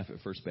serving on staff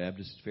at First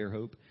Baptist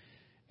Fairhope.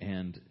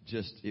 And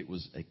it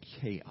was a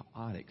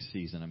chaotic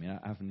season. I mean,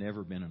 I've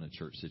never been in a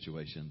church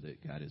situation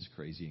that got as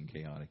crazy and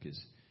chaotic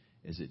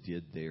as it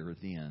did there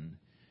then.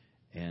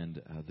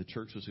 And the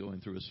church was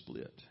going through a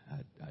split.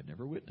 I'd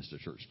never witnessed a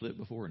church split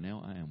before, and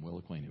now I am well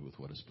acquainted with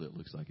what a split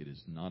looks like. It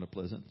is not a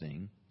pleasant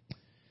thing.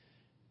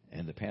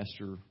 And the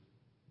pastor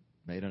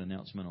made an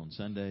announcement on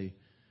Sunday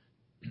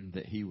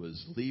that he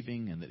was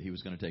leaving and that he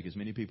was going to take as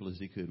many people as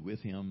he could with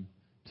him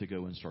to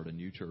go and start a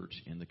new church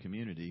in the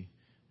community.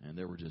 And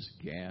there were just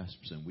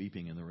gasps and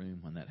weeping in the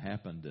room when that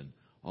happened. And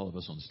all of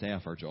us on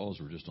staff, our jaws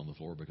were just on the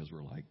floor because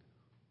we're like,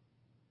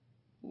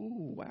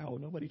 oh, wow,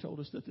 nobody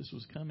told us that this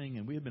was coming.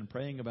 And we had been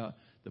praying about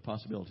the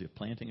possibility of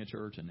planting a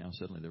church, and now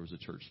suddenly there was a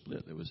church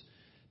split that was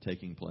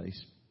taking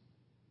place.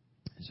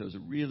 And so it was a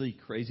really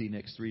crazy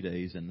next 3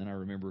 days. And then I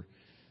remember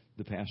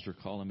the pastor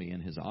calling me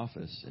in his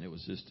office, and it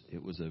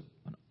was an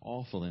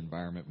awful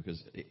environment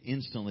because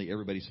instantly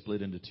everybody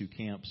split into two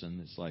camps,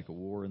 and it's like a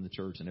war in the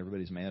church, and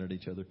everybody's mad at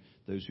each other.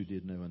 Those who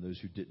did know and those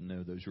who didn't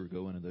know, those who were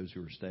going and those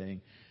who were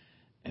staying.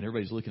 And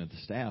everybody's looking at the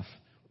staff,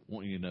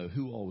 wanting to know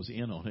who all was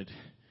in on it.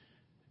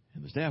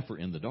 And the staff were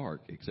in the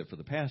dark, except for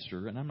the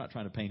pastor. And I'm not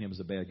trying to paint him as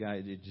a bad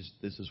guy.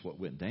 This is what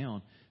went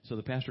down. So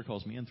the pastor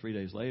calls me in 3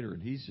 days later,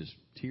 and he's just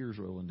tears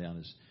rolling down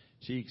his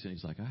cheeks, and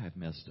he's like, I have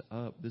messed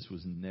up. This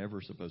was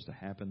never supposed to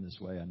happen this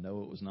way. I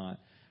know it was not.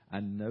 I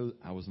know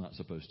I was not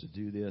supposed to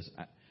do this.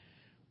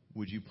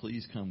 Would you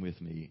please come with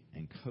me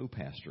and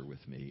co-pastor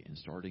with me in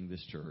starting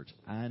this church?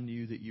 I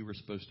knew that you were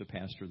supposed to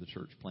pastor the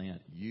church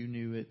plant. You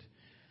knew it.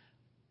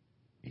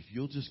 If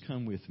you'll just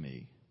come with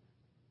me,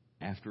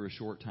 after a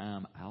short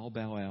time, I'll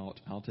bow out.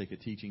 I'll take a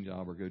teaching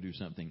job or go do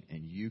something,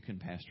 and you can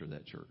pastor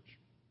that church.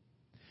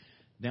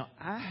 Now,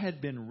 I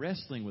had been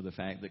wrestling with the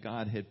fact that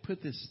God had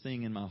put this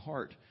thing in my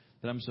heart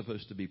that I'm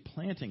supposed to be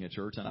planting a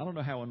church, and I don't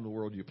know how in the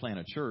world you plant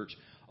a church.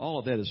 All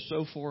of that is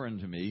so foreign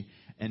to me.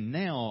 And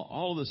now,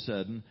 all of a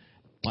sudden,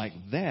 like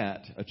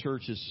that, a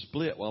church is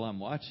split while I'm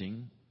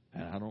watching,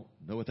 and I don't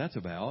know what that's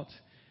about.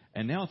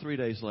 And now 3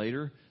 days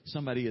later,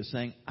 somebody is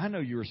saying, I know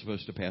you were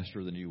supposed to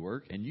pastor the New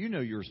Work, and you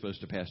know you were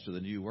supposed to pastor the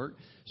New Work,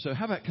 so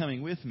how about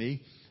coming with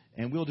me,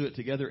 and we'll do it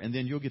together, and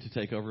then you'll get to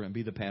take over and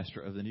be the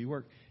pastor of the New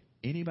Work.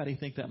 Anybody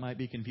think that might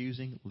be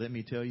confusing? Let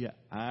me tell you,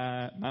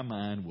 my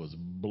mind was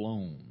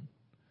blown.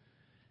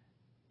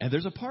 And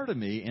there's a part of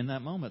me in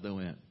that moment that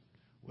went,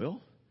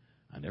 well,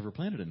 I never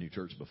planted a new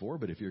church before,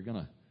 but if you're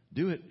going to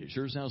do it, it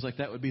sure sounds like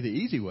that would be the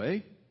easy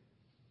way.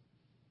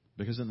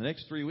 Because in the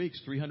next 3 weeks,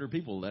 300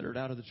 people lettered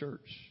out of the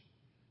church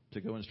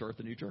to go and start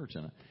the new church.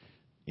 And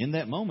in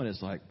that moment,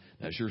 it's like,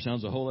 that sure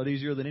sounds a whole lot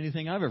easier than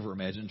anything I've ever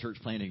imagined church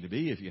planting to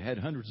be. If you had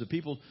hundreds of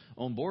people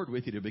on board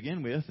with you to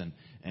begin with,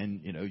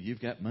 and you know,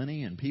 you've got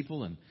money and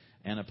people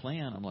and a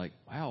plan, I'm like,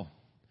 wow,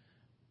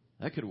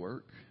 that could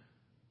work.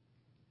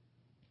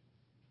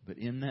 But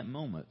in that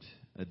moment,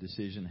 a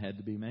decision had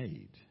to be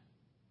made.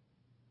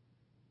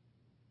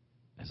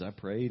 As I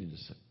prayed and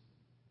just said,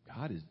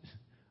 God,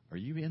 are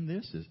you in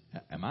this?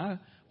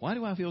 Why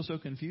do I feel so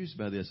confused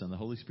by this? And the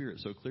Holy Spirit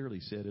so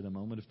clearly said in a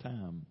moment of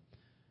time,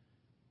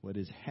 what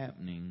is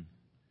happening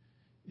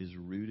is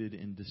rooted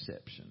in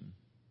deception.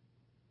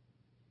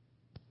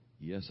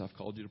 Yes, I've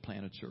called you to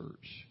plant a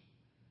church,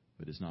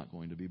 but it's not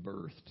going to be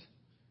birthed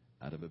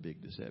out of a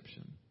big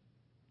deception.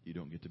 You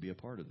don't get to be a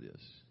part of this.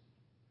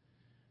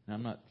 Now,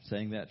 I'm not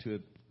saying that to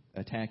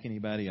attack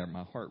anybody.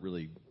 My heart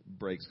really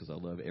breaks because I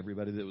love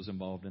everybody that was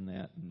involved in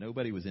that.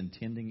 Nobody was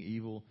intending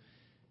evil.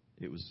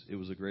 It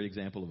was a great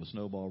example of a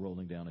snowball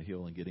rolling down a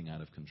hill and getting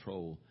out of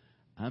control.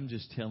 I'm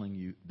just telling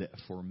you that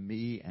for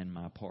me and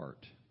my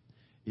part,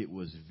 it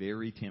was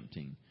very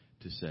tempting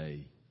to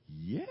say,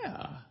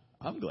 yeah,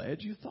 I'm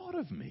glad you thought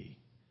of me.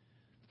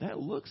 That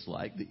looks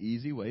like the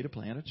easy way to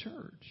plant a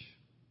church.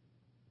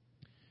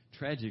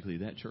 Tragically,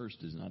 that church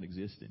does not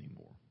exist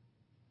anymore.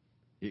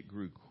 It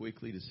grew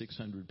quickly to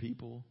 600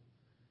 people,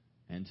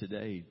 and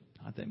today,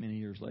 not that many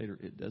years later,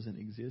 it doesn't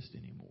exist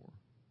anymore.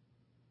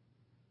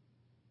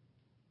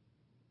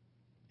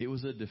 It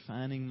was a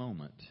defining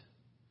moment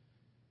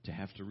to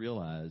have to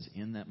realize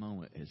in that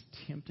moment, as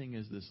tempting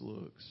as this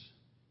looks,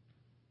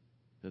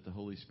 that the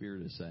Holy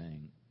Spirit is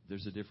saying,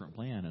 there's a different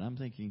plan. And I'm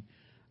thinking,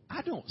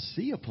 I don't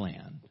see a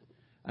plan.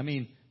 I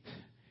mean,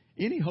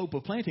 any hope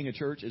of planting a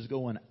church is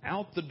going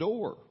out the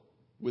door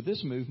with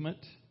this movement.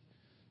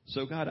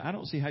 So, God, I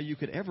don't see how you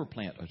could ever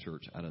plant a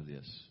church out of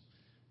this.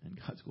 And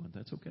God's going,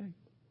 that's okay.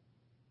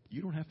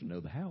 You don't have to know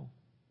the how.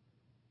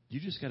 You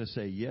just got to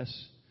say yes,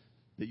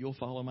 that you'll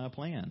follow my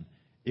plan.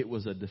 It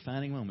was a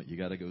defining moment. You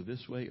got to go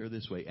this way or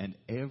this way. And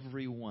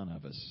every one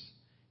of us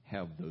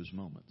have those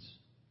moments.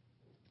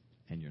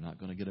 And you're not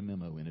going to get a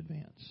memo in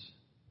advance.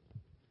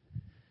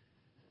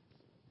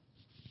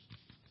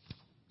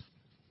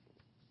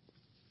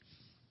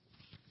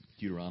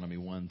 Deuteronomy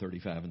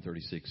 1:35 and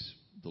 36,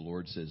 the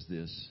Lord says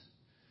this,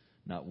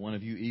 not one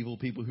of you evil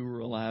people who are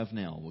alive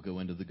now will go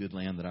into the good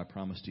land that I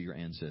promised to your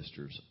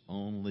ancestors.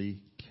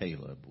 Only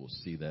Caleb will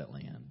see that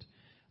land.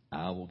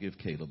 I will give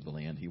Caleb the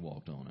land he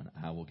walked on, and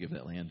I will give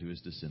that land to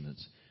his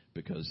descendants,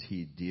 because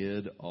he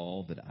did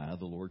all that I,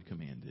 the Lord,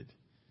 commanded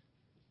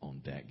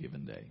on that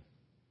given day.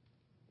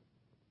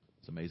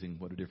 It's amazing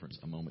what a difference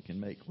a moment can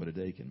make, what a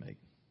day can make.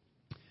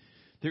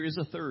 There is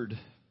a third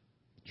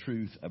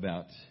truth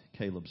about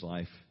Caleb's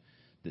life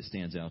that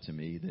stands out to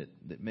me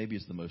that maybe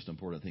is the most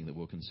important thing that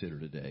we'll consider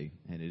today,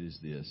 and it is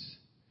this.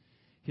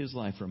 His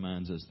life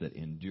reminds us that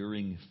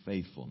enduring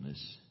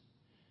faithfulness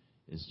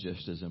is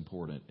just as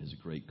important as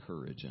great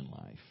courage in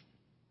life.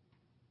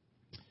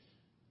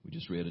 We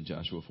just read in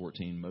Joshua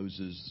 14,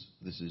 Moses,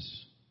 this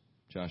is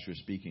Joshua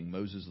speaking,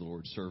 Moses, the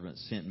Lord's servant,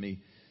 sent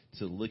me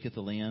to look at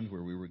the land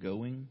where we were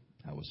going.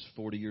 I was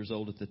 40 years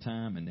old at the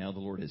time, and now the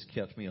Lord has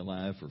kept me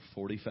alive for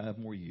 45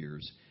 more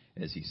years,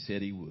 as he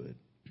said he would.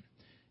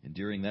 And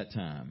during that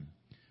time,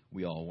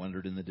 we all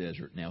wandered in the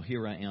desert. Now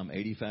here I am,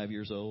 85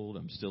 years old.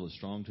 I'm still as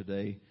strong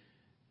today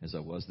as I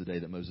was the day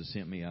that Moses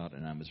sent me out,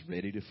 and I'm as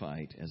ready to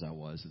fight as I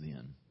was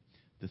then.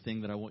 The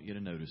thing that I want you to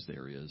notice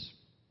there is,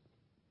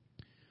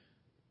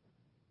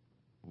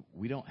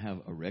 we don't have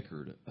a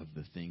record of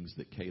the things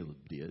that Caleb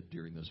did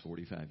during those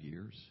 45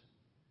 years.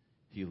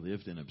 He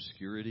lived in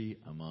obscurity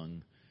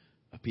among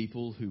a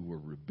people who were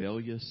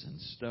rebellious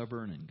and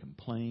stubborn and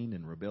complained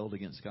and rebelled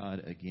against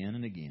God again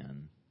and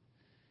again.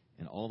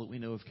 And all that we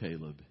know of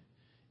Caleb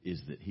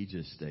is that he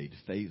just stayed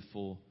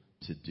faithful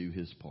to do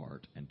his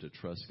part and to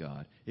trust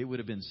God. It would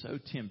have been so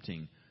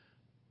tempting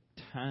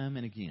time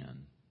and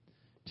again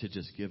to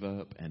just give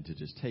up and to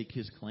just take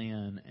his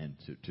clan and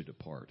to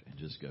depart and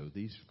just go,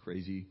 these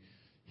crazy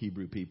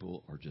Hebrew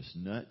people are just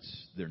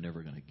nuts. They're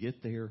never going to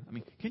get there. I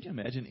mean, can you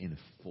imagine in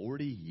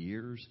 40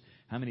 years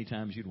how many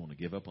times you'd want to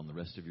give up on the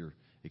rest of your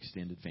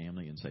extended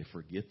family and say,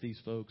 forget these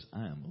folks,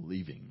 I am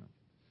leaving.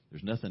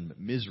 There's nothing but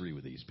misery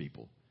with these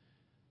people.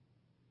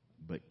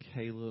 But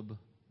Caleb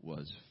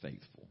was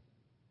faithful.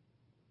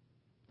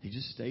 He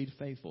just stayed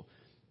faithful.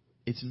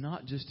 it's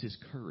not just his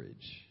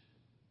courage.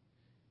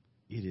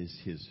 It is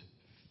his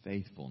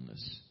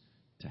faithfulness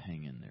to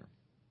hang in there.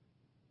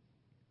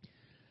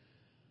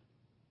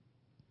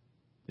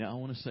 Now, I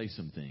want to say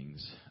some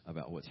things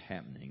about what's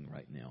happening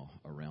right now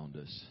around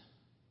us.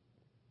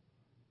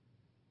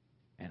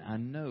 And I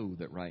know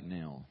that right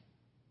now,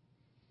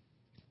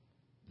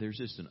 there's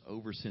just an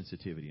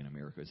oversensitivity in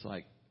America. It's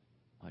like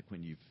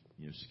when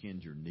you've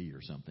skinned your knee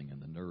or something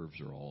and the nerves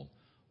are all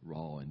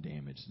raw and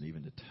damaged, and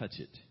even to touch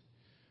it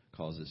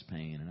causes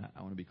pain. And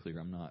I want to be clear,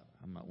 I'm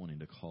not wanting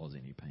to cause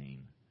any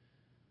pain.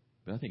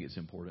 But I think it's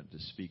important to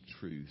speak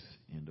truth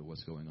into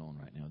what's going on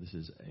right now. This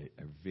is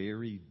a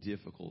very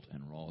difficult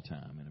and raw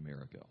time in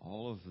America.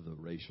 All of the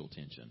racial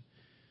tension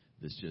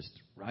that's just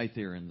right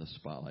there in the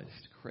spotlight.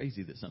 It's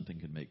crazy that something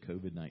can make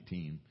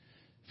COVID-19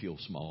 feel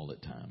small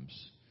at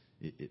times.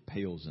 It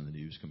pales in the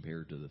news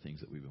compared to the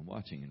things that we've been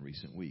watching in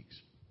recent weeks.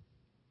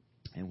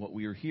 And what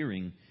we are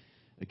hearing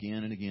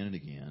again and again and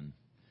again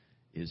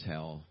is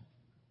how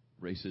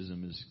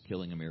racism is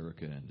killing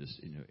America, and just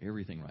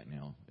everything right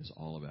now is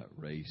all about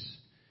race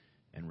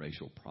and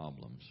racial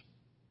problems.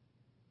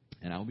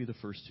 And I'll be the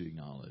first to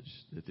acknowledge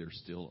that there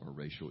still are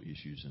racial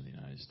issues in the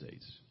United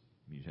States.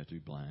 I mean, you have to be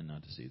blind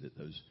not to see that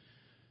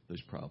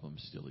those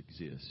problems still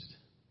exist.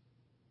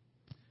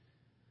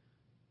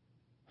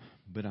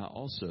 But I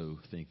also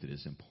think that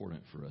it's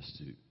important for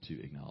us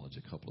to acknowledge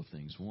a couple of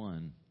things.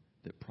 One,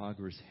 that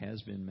progress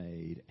has been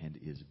made and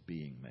is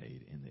being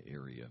made in the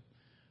area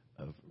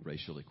of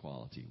racial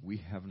equality. We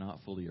have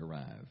not fully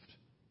arrived,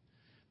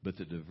 but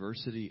the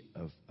diversity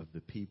of the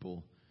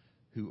people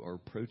who are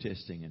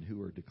protesting and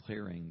who are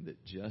declaring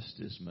that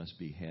justice must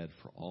be had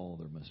for all,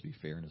 there must be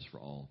fairness for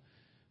all,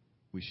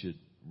 we should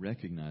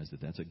recognize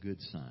that that's a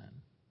good sign.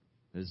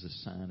 That is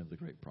a sign of the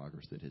great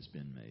progress that has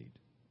been made.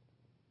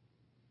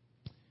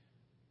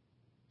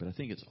 But I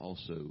think it's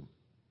also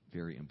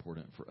very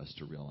important for us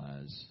to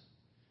realize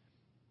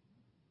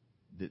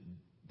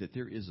that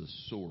there is a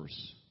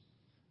source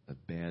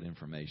of bad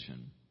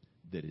information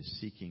that is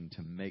seeking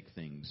to make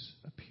things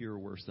appear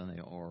worse than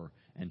they are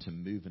and to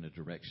move in a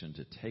direction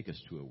to take us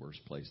to a worse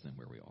place than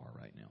where we are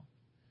right now.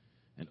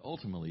 And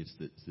ultimately,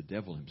 it's the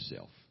devil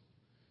himself.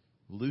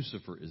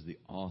 Lucifer is the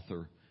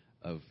author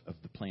of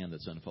the plan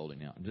that's unfolding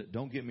now.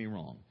 Don't get me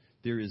wrong.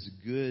 There is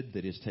good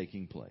that is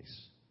taking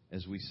place.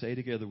 As we say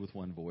together with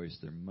one voice,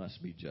 there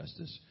must be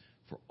justice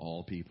for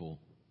all people.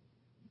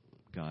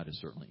 God is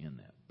certainly in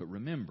that. But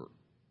remember,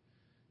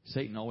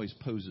 Satan always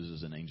poses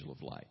as an angel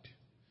of light.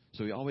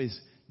 So he always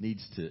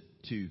needs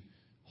to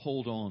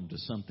hold on to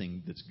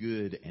something that's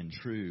good and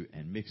true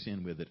and mix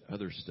in with it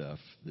other stuff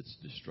that's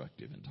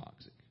destructive and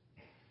toxic.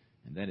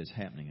 And that is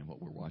happening in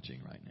what we're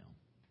watching right now.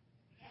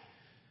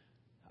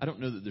 I don't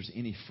know that there's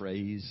any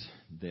phrase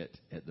that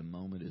at the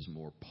moment is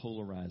more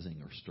polarizing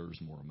or stirs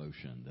more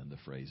emotion than the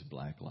phrase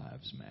Black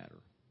Lives Matter.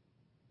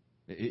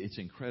 It's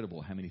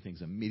incredible how many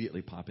things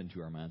immediately pop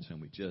into our minds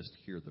when we just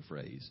hear the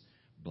phrase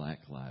Black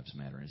Lives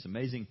Matter. And it's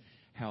amazing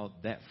how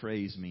that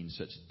phrase means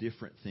such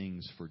different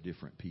things for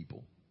different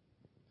people.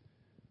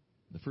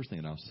 The first thing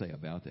that I'll say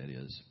about that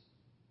is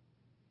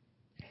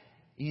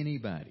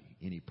anybody,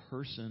 any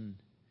person,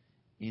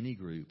 any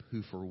group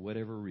who for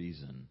whatever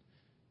reason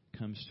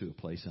comes to a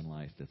place in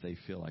life that they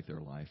feel like their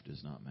life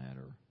does not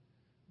matter,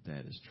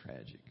 that is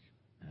tragic.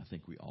 And I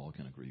think we all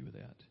can agree with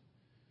that.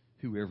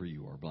 Whoever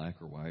you are, black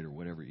or white or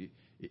whatever,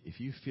 if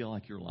you feel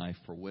like your life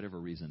for whatever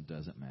reason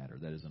doesn't matter,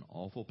 that is an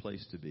awful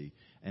place to be.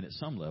 And at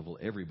some level,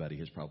 everybody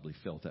has probably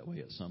felt that way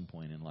at some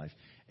point in life.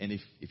 And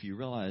if you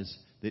realize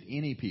that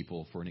any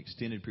people for an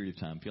extended period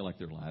of time feel like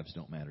their lives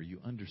don't matter, you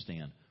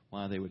understand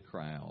why they would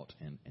cry out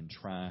and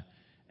try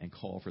and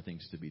call for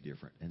things to be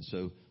different. And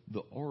so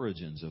the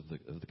origins of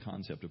the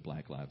concept of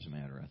Black Lives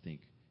Matter, I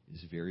think,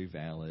 is very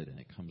valid, and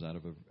it comes out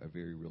of a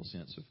very real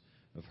sense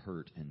of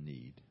hurt and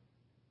need.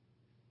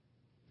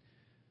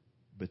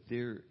 But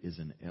there is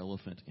an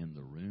elephant in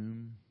the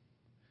room.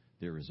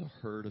 There is a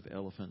herd of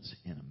elephants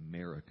in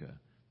America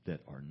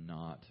that are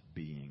not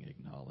being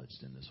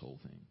acknowledged in this whole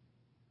thing.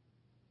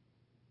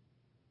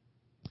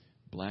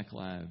 Black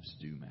lives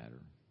do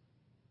matter.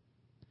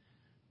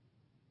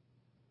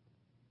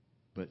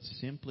 But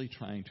simply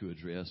trying to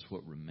address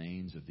what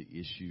remains of the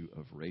issue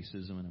of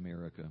racism in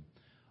America,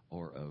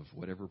 or of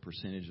whatever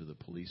percentage of the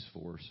police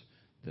force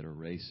that are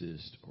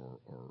racist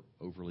or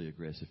overly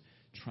aggressive,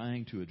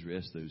 trying to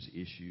address those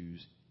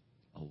issues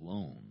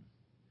alone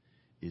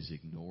is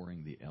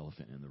ignoring the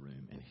elephant in the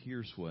room. And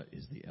here's what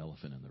is the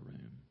elephant in the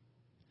room.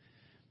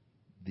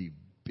 The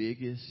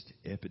biggest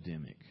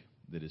epidemic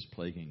that is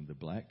plaguing the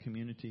black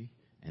community,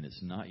 and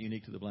it's not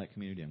unique to the black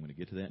community, I'm going to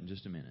get to that in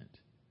just a minute,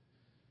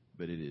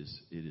 but it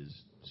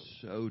is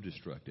so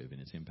destructive in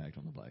its impact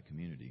on the black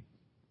community,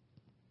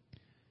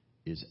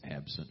 is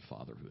absent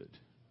fatherhood.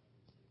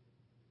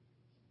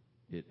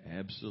 It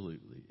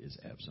absolutely is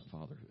absent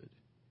fatherhood.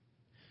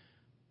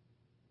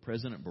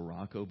 President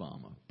Barack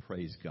Obama,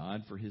 praise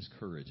God for his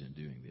courage in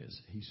doing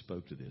this. He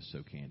spoke to this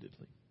so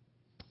candidly.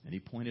 And he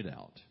pointed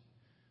out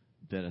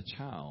that a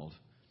child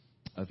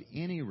of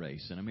any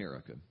race in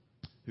America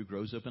who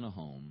grows up in a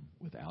home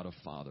without a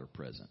father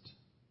present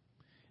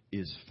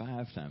is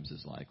 5 times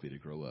as likely to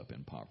grow up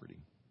in poverty.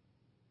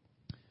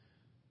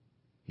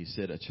 He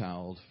said a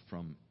child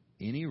from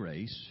any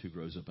race who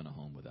grows up in a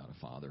home without a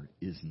father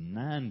is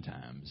 9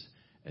 times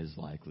as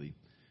likely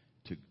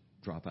to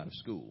drop out of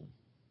school.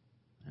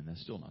 And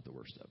that's still not the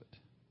worst of it.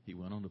 He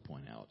went on to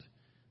point out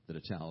that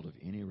a child of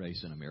any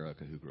race in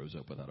America who grows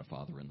up without a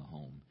father in the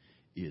home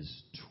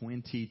is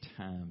 20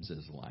 times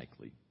as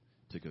likely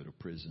to go to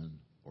prison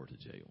or to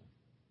jail.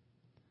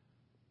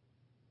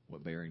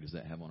 What bearing does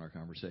that have on our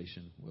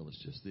conversation? Well,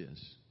 it's just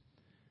this.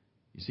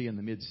 You see, in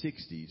the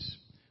mid-'60s,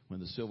 when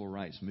the civil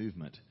rights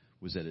movement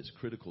was at its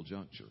critical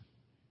juncture,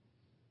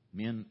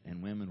 men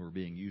and women were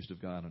being used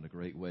of God in a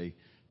great way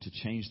to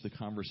change the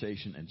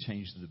conversation and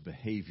change the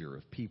behavior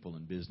of people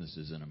and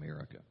businesses in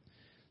America.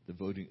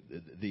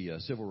 The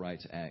Civil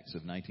Rights Acts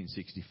of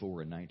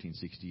 1964 and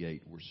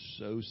 1968 were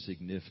so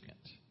significant.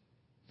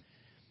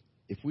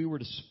 If we were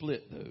to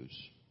split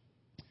those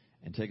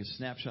and take a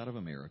snapshot of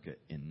America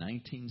in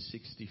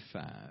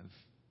 1965,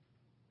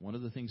 one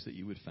of the things that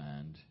you would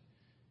find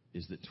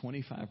is that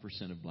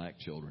 25% of black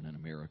children in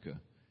America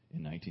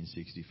in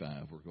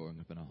 1965 were growing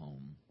up in a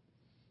home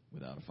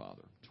without a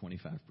father.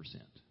 25%.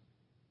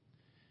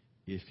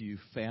 If you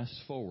fast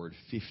forward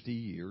 50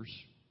 years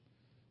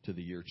to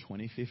the year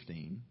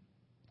 2015,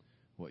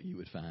 what you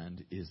would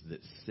find is that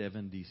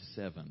 77%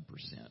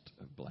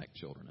 of black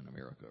children in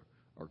America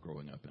are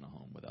growing up in a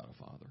home without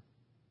a father.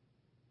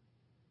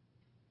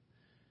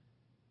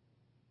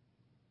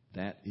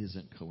 That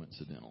isn't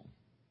coincidental.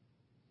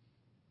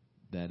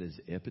 That is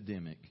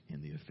epidemic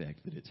in the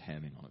effect that it's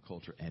having on a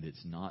culture. And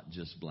it's not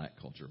just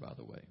black culture, by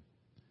the way.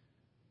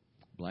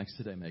 Blacks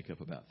today make up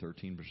about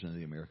 13% of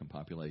the American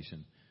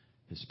population.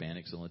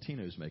 Hispanics and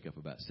Latinos make up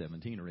about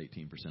 17 or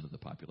 18% of the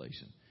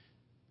population.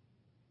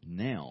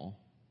 Now,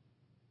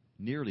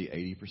 nearly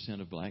 80%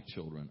 of black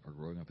children are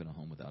growing up in a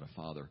home without a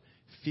father.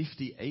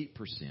 58%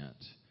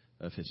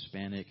 of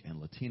Hispanic and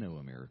Latino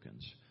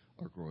Americans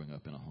are growing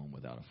up in a home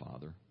without a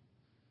father.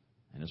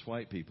 And as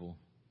white people,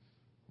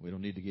 we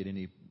don't need to get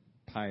any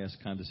pious,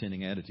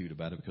 condescending attitude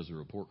about it because the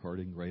report card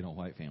isn't great on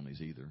white families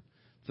either.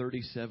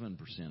 37%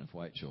 of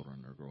white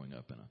children are growing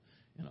up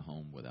in a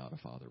home without a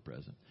father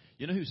present.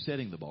 You know who's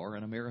setting the bar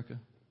in America?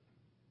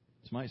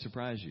 This might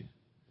surprise you.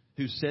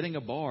 Who's setting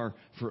a bar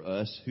for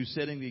us, who's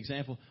setting the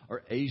example,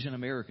 are Asian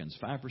Americans.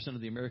 5%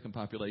 of the American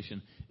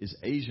population is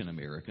Asian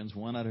Americans,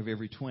 1 out of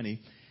every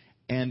 20.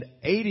 And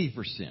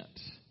 80%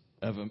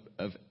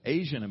 of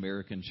Asian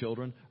American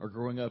children are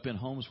growing up in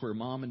homes where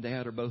mom and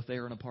dad are both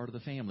there and a part of the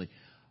family.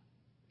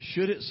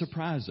 Should it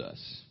surprise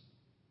us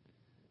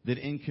that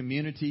in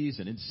communities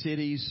and in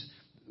cities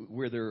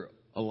where there are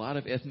a lot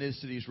of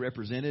ethnicities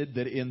represented,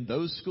 that in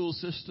those school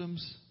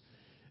systems,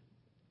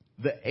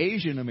 the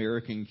Asian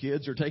American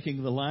kids are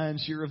taking the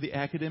lion's share of the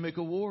academic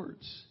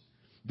awards?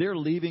 They're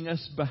leaving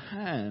us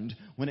behind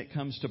when it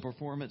comes to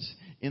performance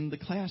in the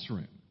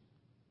classroom.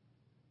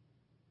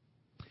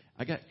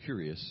 I got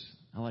curious.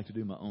 I like to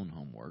do my own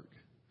homework.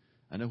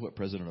 I know what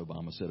President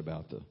Obama said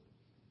about the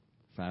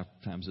 5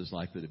 times as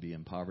likely to be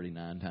in poverty,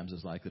 9 times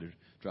as likely to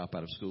drop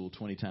out of school,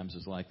 20 times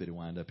as likely to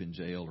wind up in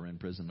jail or in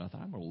prison. And I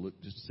thought, I'm going to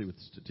look just to see what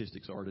the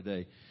statistics are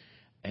today.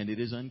 And it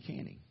is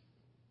uncanny.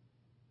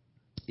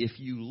 If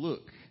you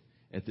look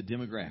at the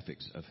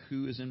demographics of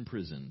who is in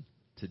prison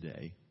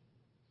today,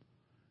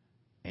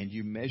 and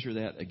you measure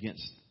that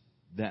against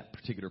that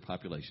particular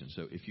population.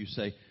 So if you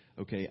say,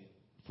 okay,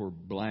 for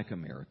black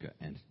America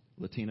and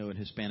Latino and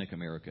Hispanic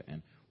America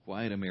and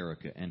white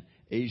America and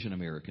Asian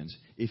Americans,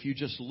 if you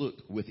just look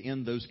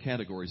within those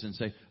categories and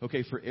say,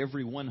 okay, for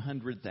every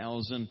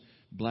 100,000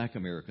 black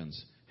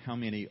Americans, how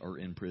many are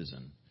in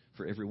prison?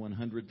 For every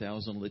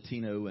 100,000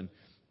 Latino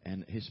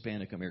and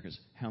Hispanic Americans,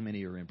 how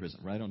many are in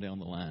prison? Right on down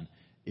the line.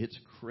 It's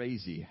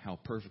crazy how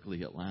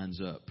perfectly it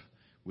lines up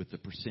with the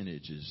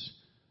percentages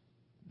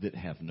that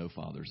have no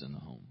fathers in the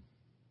home.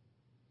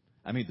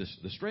 I mean,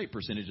 the straight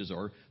percentages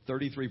are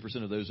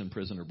 33% of those in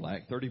prison are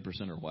black,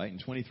 30% are white,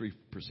 and 23%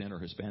 are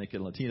Hispanic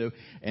and Latino,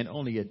 and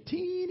only a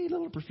teeny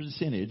little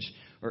percentage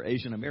are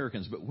Asian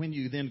Americans. But when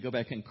you then go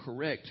back and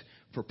correct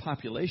for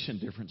population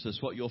differences,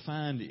 what you'll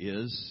find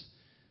is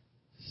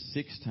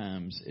 6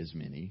 times as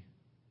many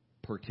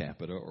per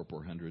capita or per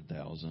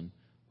 100,000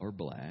 are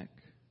black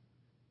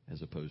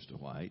as opposed to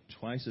white.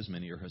 Twice as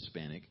many are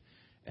Hispanic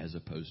as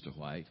opposed to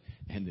white.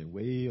 And then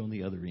way on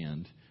the other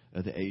end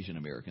of the Asian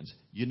Americans.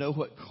 You know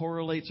what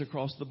correlates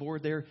across the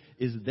board there?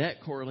 Is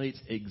that correlates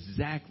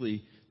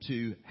exactly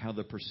to how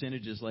the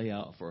percentages lay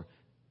out for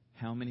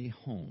how many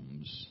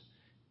homes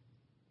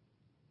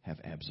have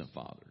absent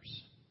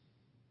fathers.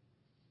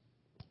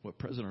 What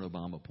President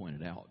Obama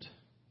pointed out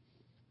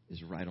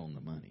is right on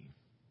the money.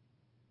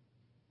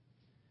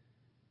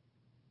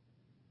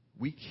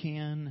 We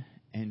can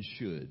and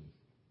should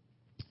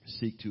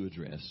seek to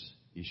address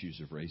issues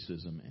of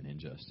racism and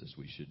injustice.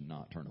 We should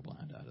not turn a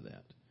blind eye to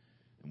that.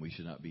 And we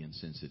should not be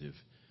insensitive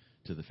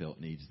to the felt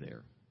needs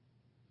there.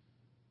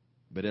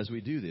 But as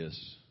we do this,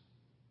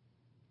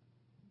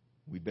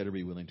 we better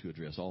be willing to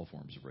address all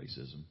forms of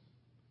racism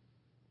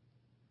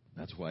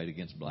That's white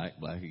against black,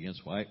 black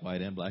against white,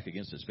 white and black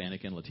against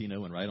Hispanic and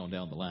Latino, and right on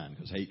down the line,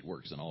 because hate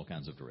works in all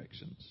kinds of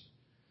directions.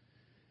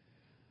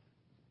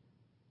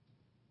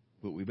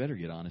 But we better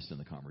get honest in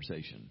the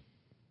conversation.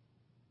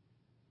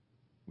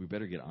 We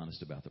better get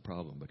honest about the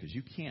problem, because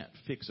you can't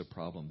fix a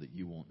problem that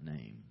you won't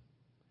name.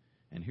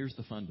 And here's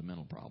the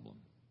fundamental problem.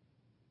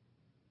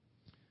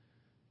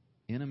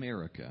 In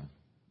America,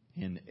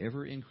 in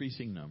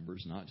ever-increasing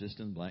numbers, not just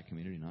in the black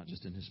community, not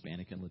just in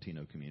Hispanic and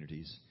Latino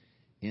communities,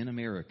 in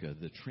America,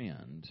 the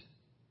trend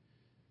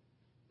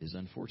is,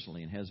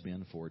 unfortunately, and has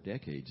been for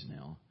decades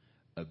now,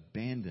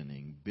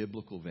 abandoning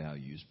biblical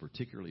values,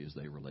 particularly as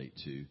they relate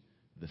to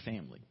the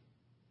family.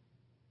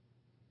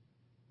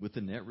 With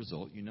the net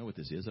result, you know what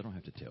this is. I don't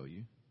have to tell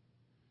you.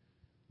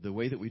 The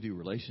way that we do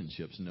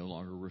relationships no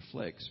longer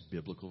reflects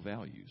biblical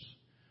values,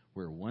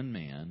 where one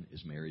man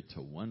is married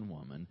to one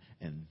woman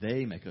and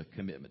they make a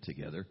commitment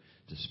together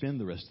to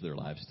spend the rest of their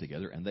lives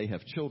together, and they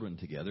have children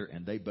together,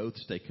 and they both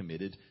stay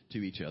committed to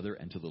each other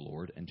and to the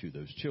Lord and to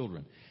those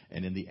children.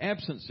 And in the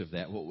absence of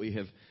that, what we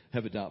have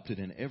adopted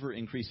in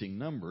ever-increasing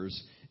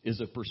numbers is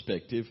a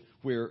perspective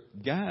where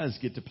guys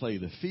get to play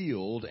the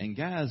field and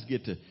guys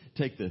get to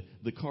take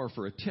the car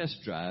for a test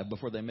drive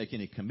before they make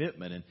any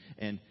commitment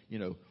and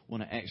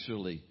want to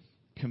actually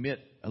commit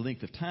a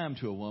length of time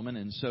to a woman,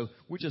 and so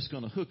we're just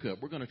going to hook up.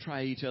 We're going to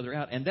try each other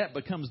out, and that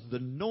becomes the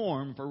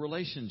norm for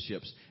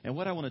relationships. And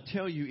what I want to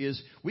tell you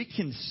is we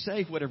can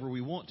say whatever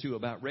we want to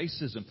about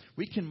racism.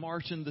 We can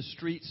march in the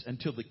streets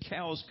until the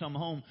cows come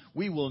home.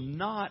 We will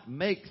not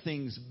make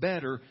things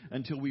better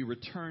until we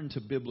return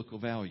to biblical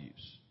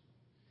values.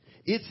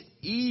 It's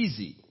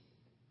easy,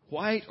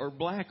 white or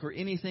black or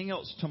anything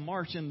else, to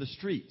march in the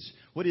streets.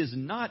 What is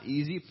not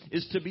easy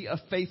is to be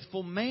a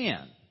faithful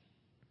man,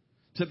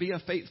 to be a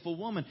faithful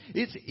woman.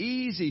 It's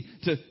easy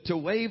to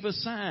wave a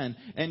sign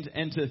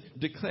and to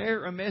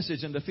declare a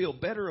message and to feel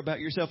better about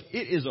yourself.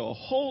 It is a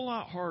whole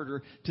lot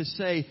harder to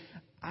say,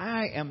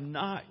 I am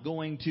not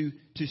going to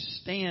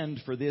stand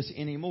for this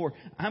anymore.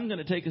 I'm going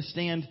to take a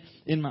stand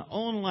in my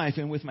own life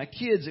and with my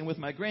kids and with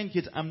my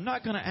grandkids. I'm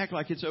not going to act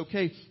like it's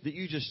okay that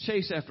you just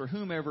chase after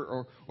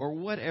whomever or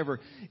whatever.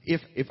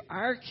 If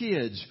our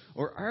kids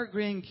or our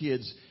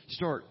grandkids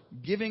start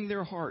giving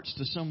their hearts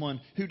to someone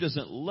who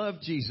doesn't love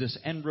Jesus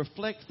and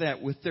reflect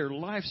that with their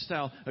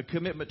lifestyle, a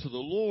commitment to the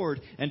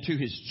Lord and to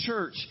His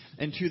church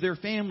and to their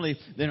family,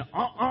 then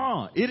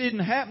it isn't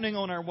happening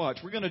on our watch.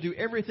 We're going to do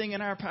everything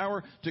in our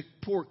power to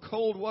pour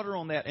cold water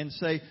on that and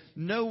say,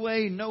 no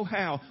way, no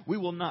how. We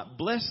will not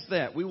bless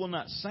that. We will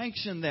not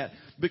sanction that,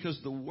 because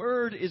the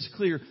Word is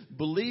clear.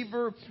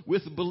 Believer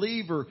with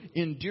believer,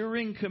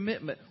 enduring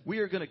commitment. We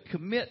are going to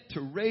commit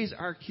to raise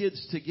our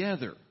kids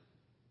together.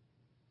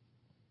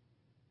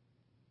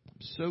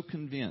 I'm so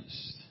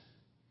convinced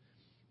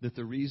that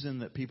the reason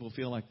that people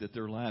feel like that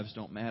their lives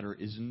don't matter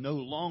is no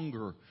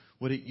longer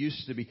what it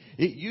used to be.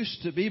 It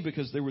used to be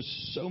because there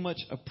was so much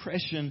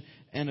oppression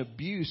and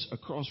abuse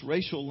across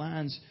racial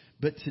lines.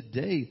 But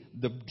today,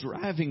 the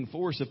driving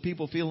force of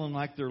people feeling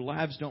like their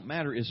lives don't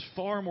matter is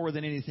far more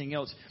than anything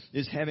else,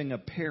 is having a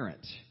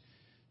parent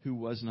who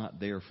was not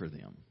there for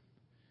them.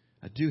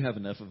 I do have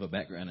enough of a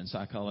background in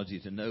psychology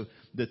to know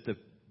that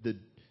the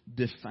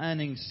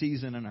defining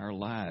season in our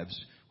lives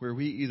where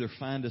we either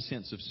find a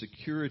sense of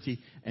security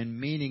and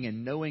meaning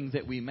and knowing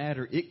that we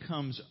matter, it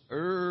comes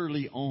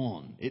early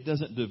on. It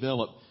doesn't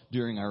develop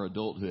during our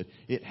adulthood.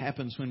 It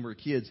happens when we're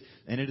kids,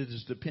 and it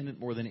is dependent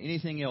more than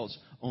anything else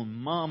on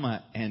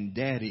mama and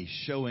daddy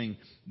showing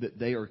that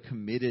they are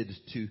committed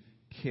to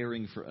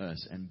caring for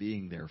us and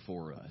being there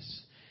for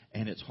us.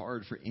 And it's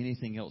hard for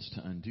anything else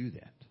to undo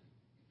that.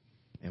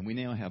 And we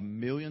now have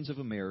millions of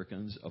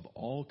Americans of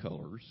all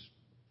colors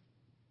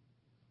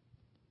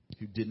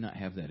who did not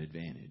have that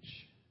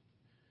advantage.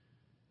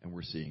 And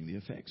we're seeing the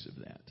effects of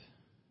that.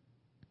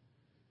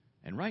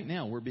 And right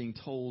now we're being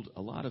told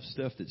a lot of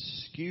stuff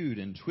that's skewed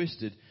and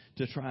twisted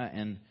to try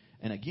and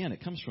again,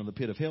 it comes from the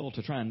pit of hell,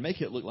 to try and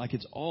make it look like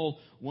it's all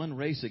one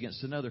race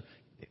against another.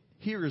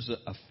 Here is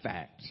a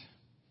fact.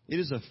 It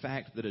is a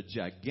fact that a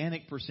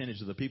gigantic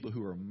percentage of the people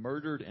who are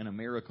murdered in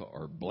America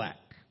are black.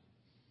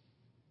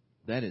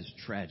 That is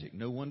tragic.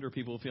 No wonder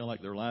people feel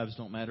like their lives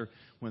don't matter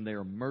when they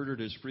are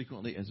murdered as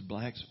frequently as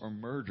blacks are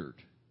murdered.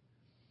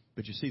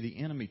 But you see, the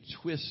enemy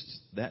twists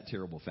that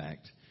terrible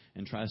fact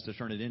and tries to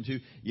turn it into,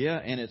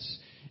 and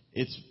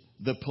it's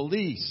the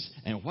police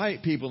and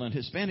white people and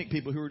Hispanic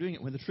people who are doing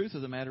it, when the truth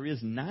of the matter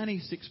is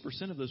 96%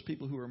 of those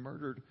people who are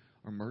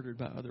murdered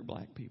by other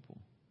black people.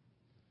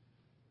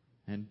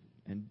 And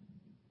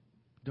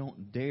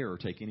don't dare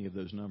take any of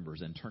those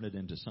numbers and turn it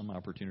into some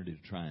opportunity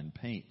to try and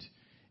paint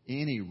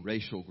any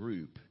racial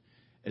group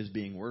as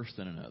being worse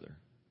than another.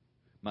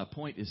 My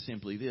point is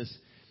simply this.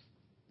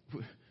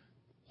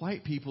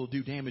 White people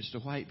do damage to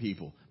white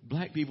people.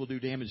 Black people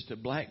do damage to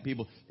black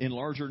people in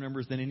larger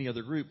numbers than any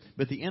other group.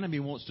 But the enemy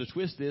wants to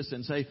twist this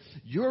and say,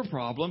 your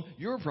problem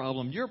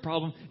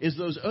is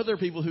those other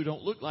people who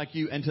don't look like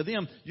you. And to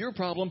them, your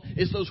problem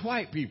is those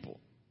white people.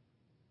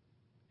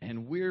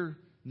 And we're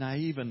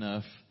naive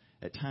enough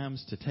at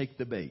times to take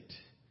the bait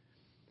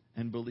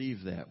and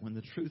believe that when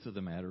the truth of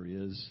the matter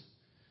is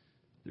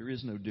there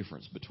is no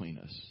difference between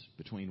us,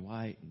 between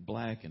white and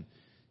black and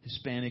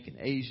Hispanic and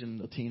Asian,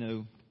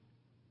 Latino.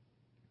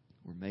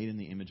 We're made in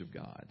the image of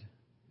God.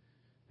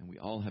 And we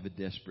all have a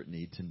desperate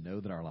need to know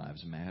that our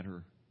lives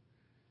matter.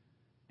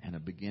 And a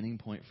beginning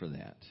point for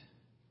that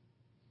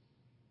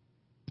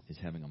is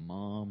having a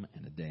mom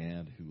and a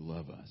dad who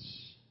love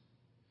us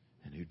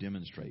and who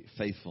demonstrate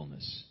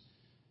faithfulness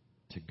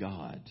to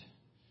God,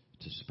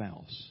 to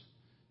spouse,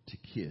 to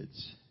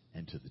kids,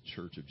 and to the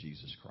church of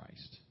Jesus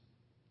Christ.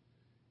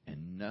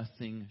 And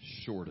nothing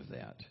short of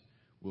that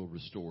will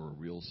restore a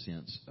real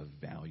sense of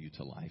value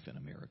to life in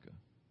America.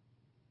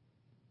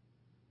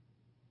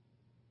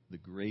 The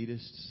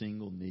greatest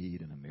single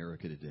need in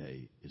America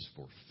today is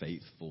for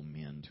faithful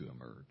men to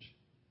emerge.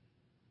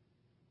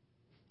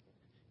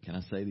 Can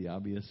I say the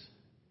obvious?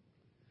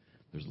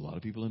 There's a lot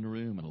of people in the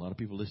room and a lot of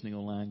people listening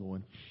online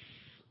going,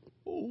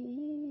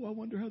 oh, I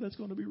wonder how that's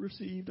going to be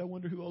received. I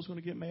wonder who else is going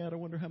to get mad. I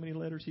wonder how many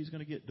letters he's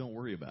going to get. Don't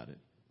worry about it.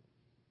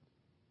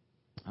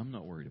 I'm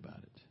not worried about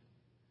it.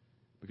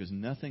 Because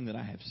nothing that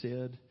I have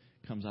said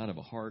comes out of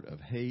a heart of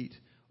hate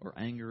or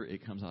anger.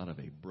 It comes out of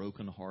a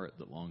broken heart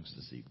that longs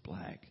to see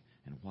black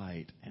and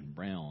white and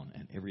brown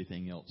and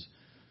everything else.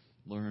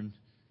 Learn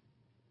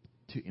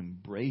to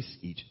embrace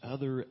each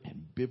other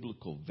and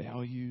biblical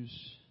values.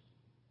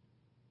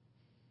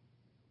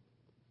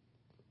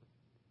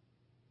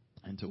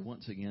 And to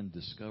once again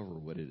discover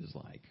what it is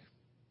like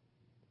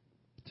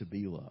to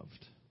be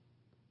loved,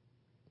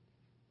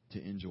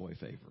 to enjoy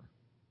favor.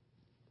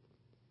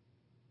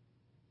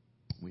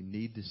 We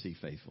need to see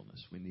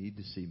faithfulness. We need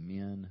to see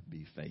men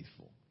be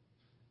faithful.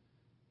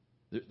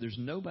 There's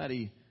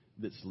nobody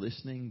that's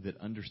listening that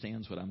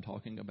understands what I'm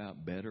talking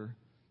about better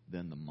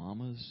than the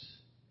mamas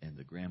and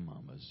the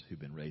grandmamas who've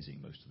been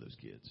raising most of those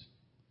kids,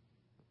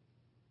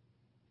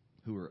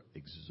 who are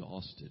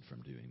exhausted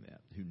from doing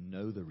that, who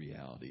know the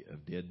reality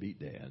of deadbeat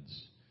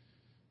dads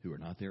who are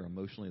not there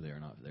emotionally, they're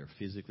not there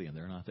physically, and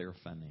they're not there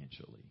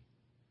financially.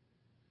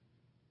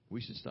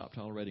 We should stop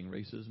tolerating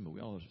racism, but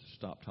we all should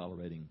stop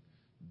tolerating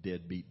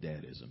deadbeat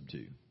dadism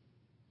too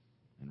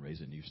and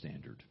raise a new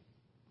standard.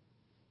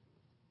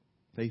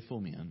 Faithful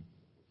men.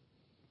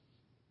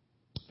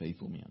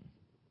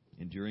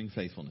 Enduring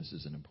faithfulness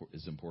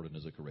is important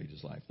as a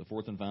courageous life. The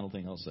fourth and final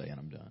thing I'll say, and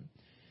I'm done,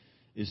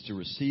 is to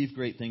receive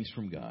great things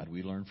from God.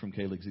 We learned from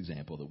Caleb's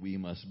example that we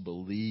must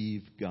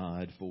believe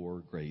God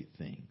for great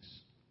things.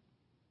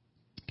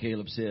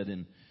 Caleb said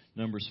in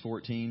Numbers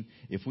 14,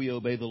 if we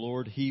obey the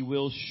Lord, He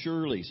will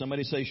surely,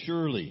 somebody say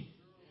surely,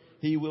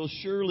 He will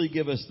surely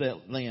give us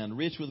that land,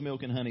 rich with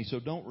milk and honey, so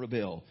don't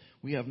rebel.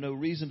 We have no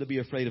reason to be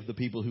afraid of the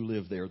people who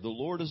live there. The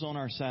Lord is on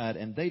our side,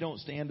 and they don't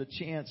stand a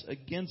chance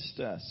against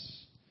us.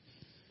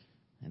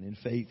 And in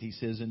faith, he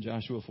says in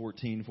Joshua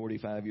 14,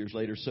 45 years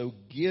later, so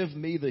give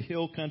me the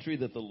hill country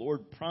that the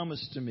Lord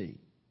promised to me.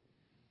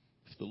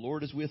 If the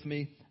Lord is with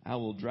me, I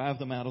will drive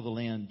them out of the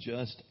land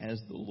just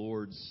as the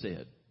Lord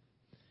said.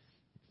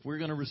 If we're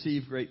going to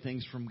receive great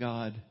things from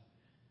God,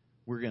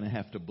 we're going to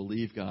have to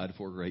believe God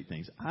for great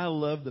things. I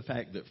love the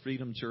fact that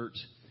Freedom Church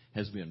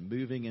has been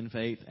moving in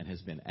faith and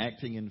has been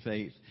acting in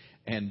faith,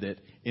 and that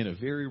in a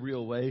very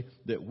real way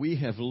that we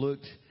have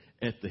looked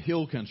at the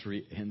hill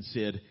country and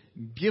said,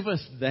 give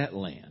us that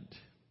land.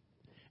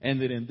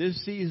 And that in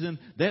this season,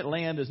 that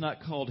land is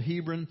not called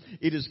Hebron.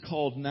 It is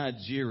called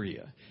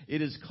Nigeria.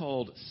 It is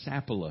called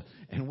Sapele.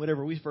 And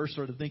whenever we first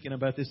started thinking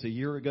about this a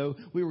year ago,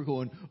 we were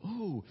going,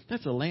 oh,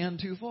 that's a land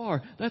too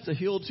far. That's a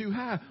hill too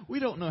high. We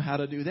don't know how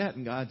to do that.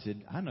 And God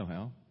said, I know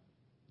how.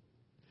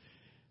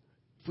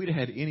 If we'd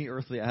had any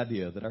earthly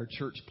idea that our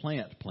church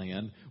plant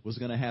plan was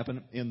going to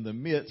happen in the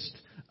midst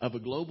of a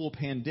global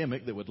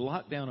pandemic that would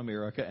lock down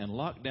America and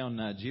lock down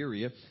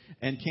Nigeria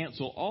and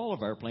cancel all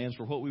of our plans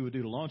for what we would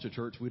do to launch a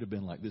church, we'd have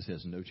been like, this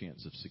has no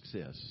chance of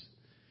success.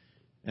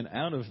 And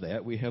out of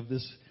that, we have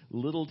this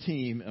little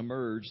team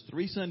emerge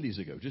 3 Sundays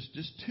ago. Just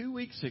 2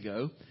 weeks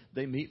ago,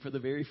 they meet for the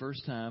very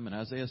first time. And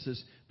Isaiah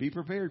says, be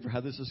prepared for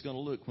how this is going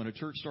to look. When a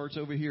church starts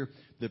over here,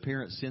 the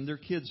parents send their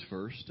kids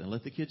first and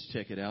let the kids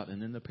check it out. And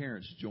then the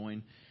parents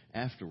join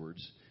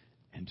afterwards.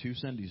 And 2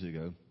 Sundays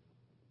ago,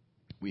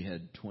 we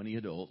had 20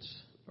 adults,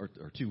 or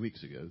 2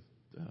 weeks ago,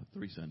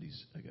 3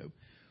 Sundays ago,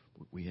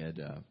 we had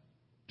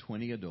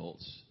 20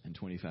 adults and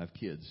 25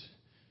 kids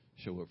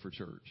show up for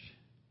church.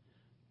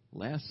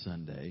 Last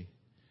Sunday,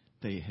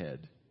 they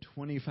had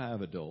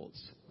 25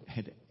 adults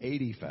and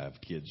 85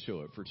 kids show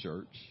up for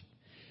church.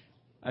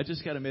 I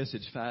just got a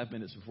message 5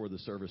 minutes before the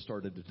service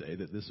started today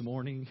that this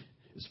morning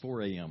is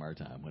 4 a.m. our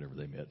time, whenever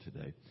they met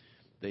today.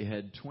 They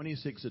had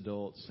 26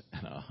 adults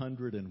and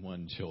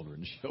 101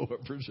 children show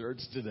up for church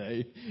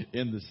today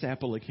in the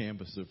Sapele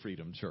campus of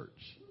Freedom Church.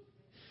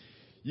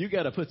 You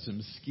got to put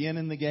some skin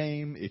in the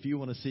game. If you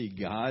want to see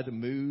God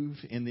move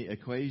in the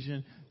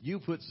equation, you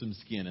put some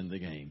skin in the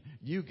game.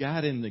 You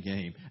got in the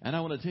game. And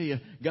I want to tell you,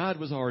 God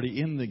was already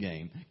in the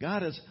game.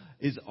 God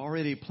is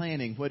already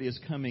planning what is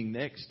coming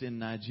next in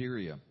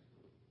Nigeria.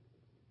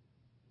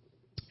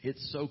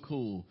 It's so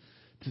cool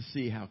to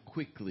see how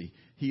quickly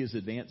He is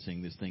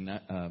advancing this thing.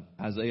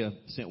 Isaiah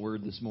sent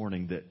word this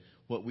morning that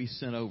what we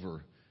sent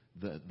over,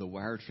 the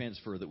wire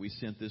transfer that we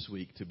sent this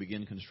week to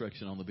begin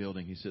construction on the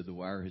building, he said the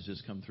wire has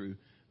just come through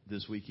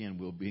this weekend.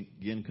 We'll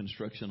begin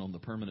construction on the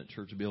permanent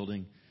church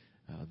building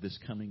this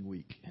coming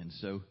week. And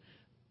so,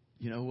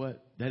 you know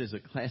what? That is a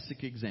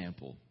classic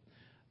example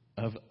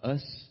of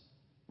us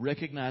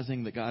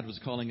recognizing that God was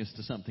calling us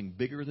to something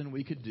bigger than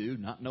we could do,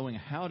 not knowing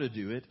how to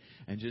do it,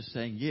 and just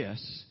saying,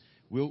 yes,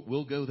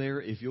 we'll go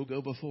there if you'll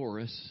go before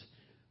us.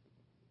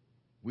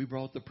 We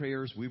brought the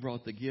prayers, we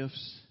brought the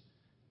gifts,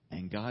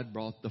 and God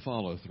brought the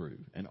follow-through.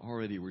 And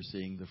already we're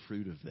seeing the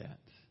fruit of that.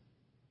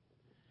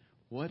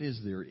 What is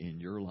there in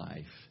your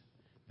life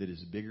that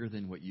is bigger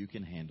than what you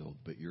can handle,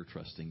 but you're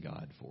trusting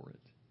God for it?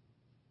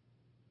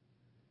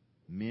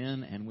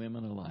 Men and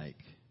women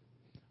alike,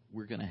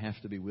 we're going to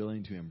have to be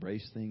willing to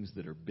embrace things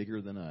that are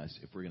bigger than us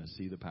if we're going to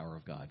see the power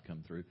of God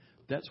come through.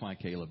 That's why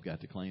Caleb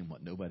got to claim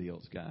what nobody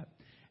else got.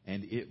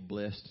 And it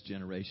blessed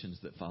generations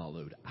that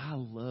followed. I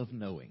love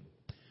knowing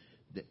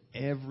that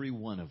every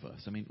one of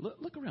us, I mean,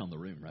 look around the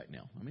room right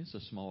now. I mean, it's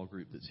a small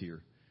group that's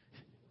here.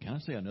 Can I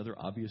say another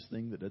obvious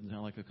thing that doesn't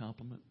sound like a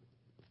compliment?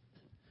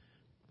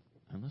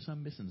 Unless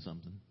I'm missing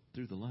something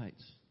through the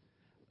lights.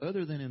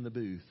 Other than in the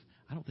booth,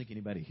 I don't think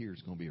anybody here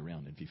is going to be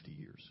around in 50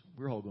 years.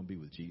 We're all going to be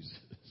with Jesus.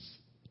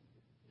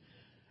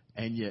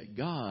 And yet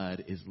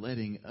God is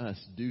letting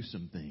us do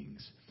some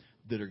things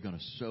that are going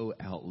to so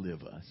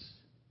outlive us.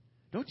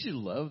 Don't you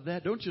love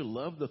that? Don't you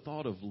love the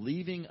thought of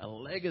leaving a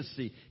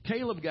legacy?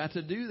 Caleb got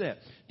to do that.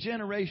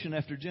 Generation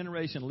after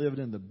generation lived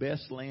in the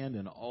best land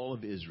in all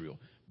of Israel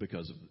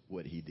because of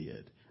what he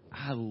did.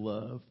 I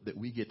love that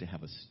we get to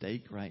have a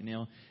stake right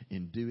now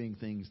in doing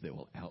things that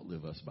will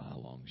outlive us by a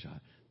long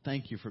shot.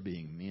 Thank you for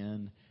being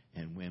men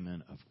and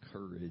women of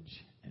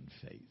courage and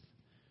faith.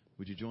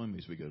 Would you join me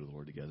as we go to the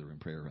Lord together in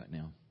prayer right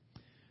now?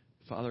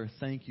 Father,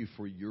 thank you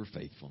for your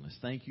faithfulness.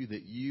 Thank you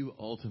that you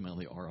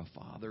ultimately are a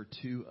father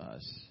to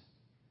us.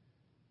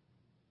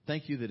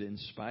 Thank you that in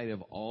spite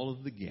of all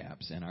of the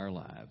gaps in our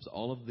lives,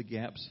 all of the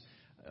gaps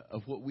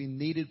of what we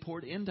needed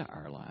poured into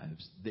our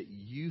lives, that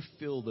you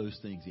fill those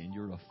things in.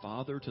 You're a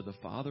father to the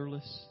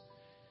fatherless.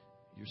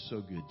 You're so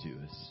good to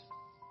us.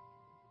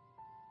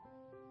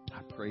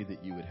 I pray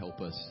that you would help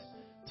us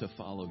to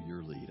follow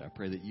your lead. I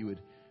pray that you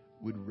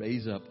would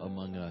raise up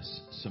among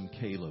us some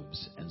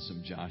Calebs and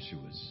some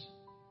Joshuas.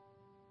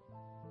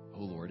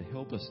 Oh, Lord,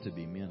 help us to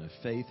be men of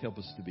faith. Help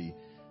us to be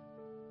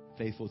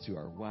faithful to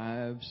our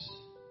wives,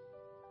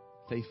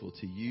 faithful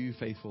to you,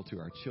 faithful to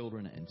our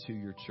children, and to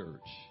your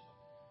church.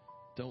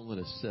 Don't let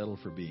us settle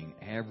for being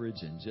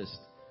average and just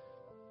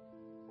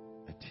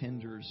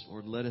attenders.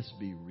 Lord, let us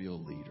be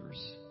real leaders.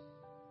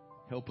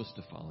 Help us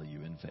to follow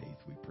you in faith,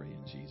 we pray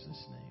in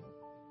Jesus' name.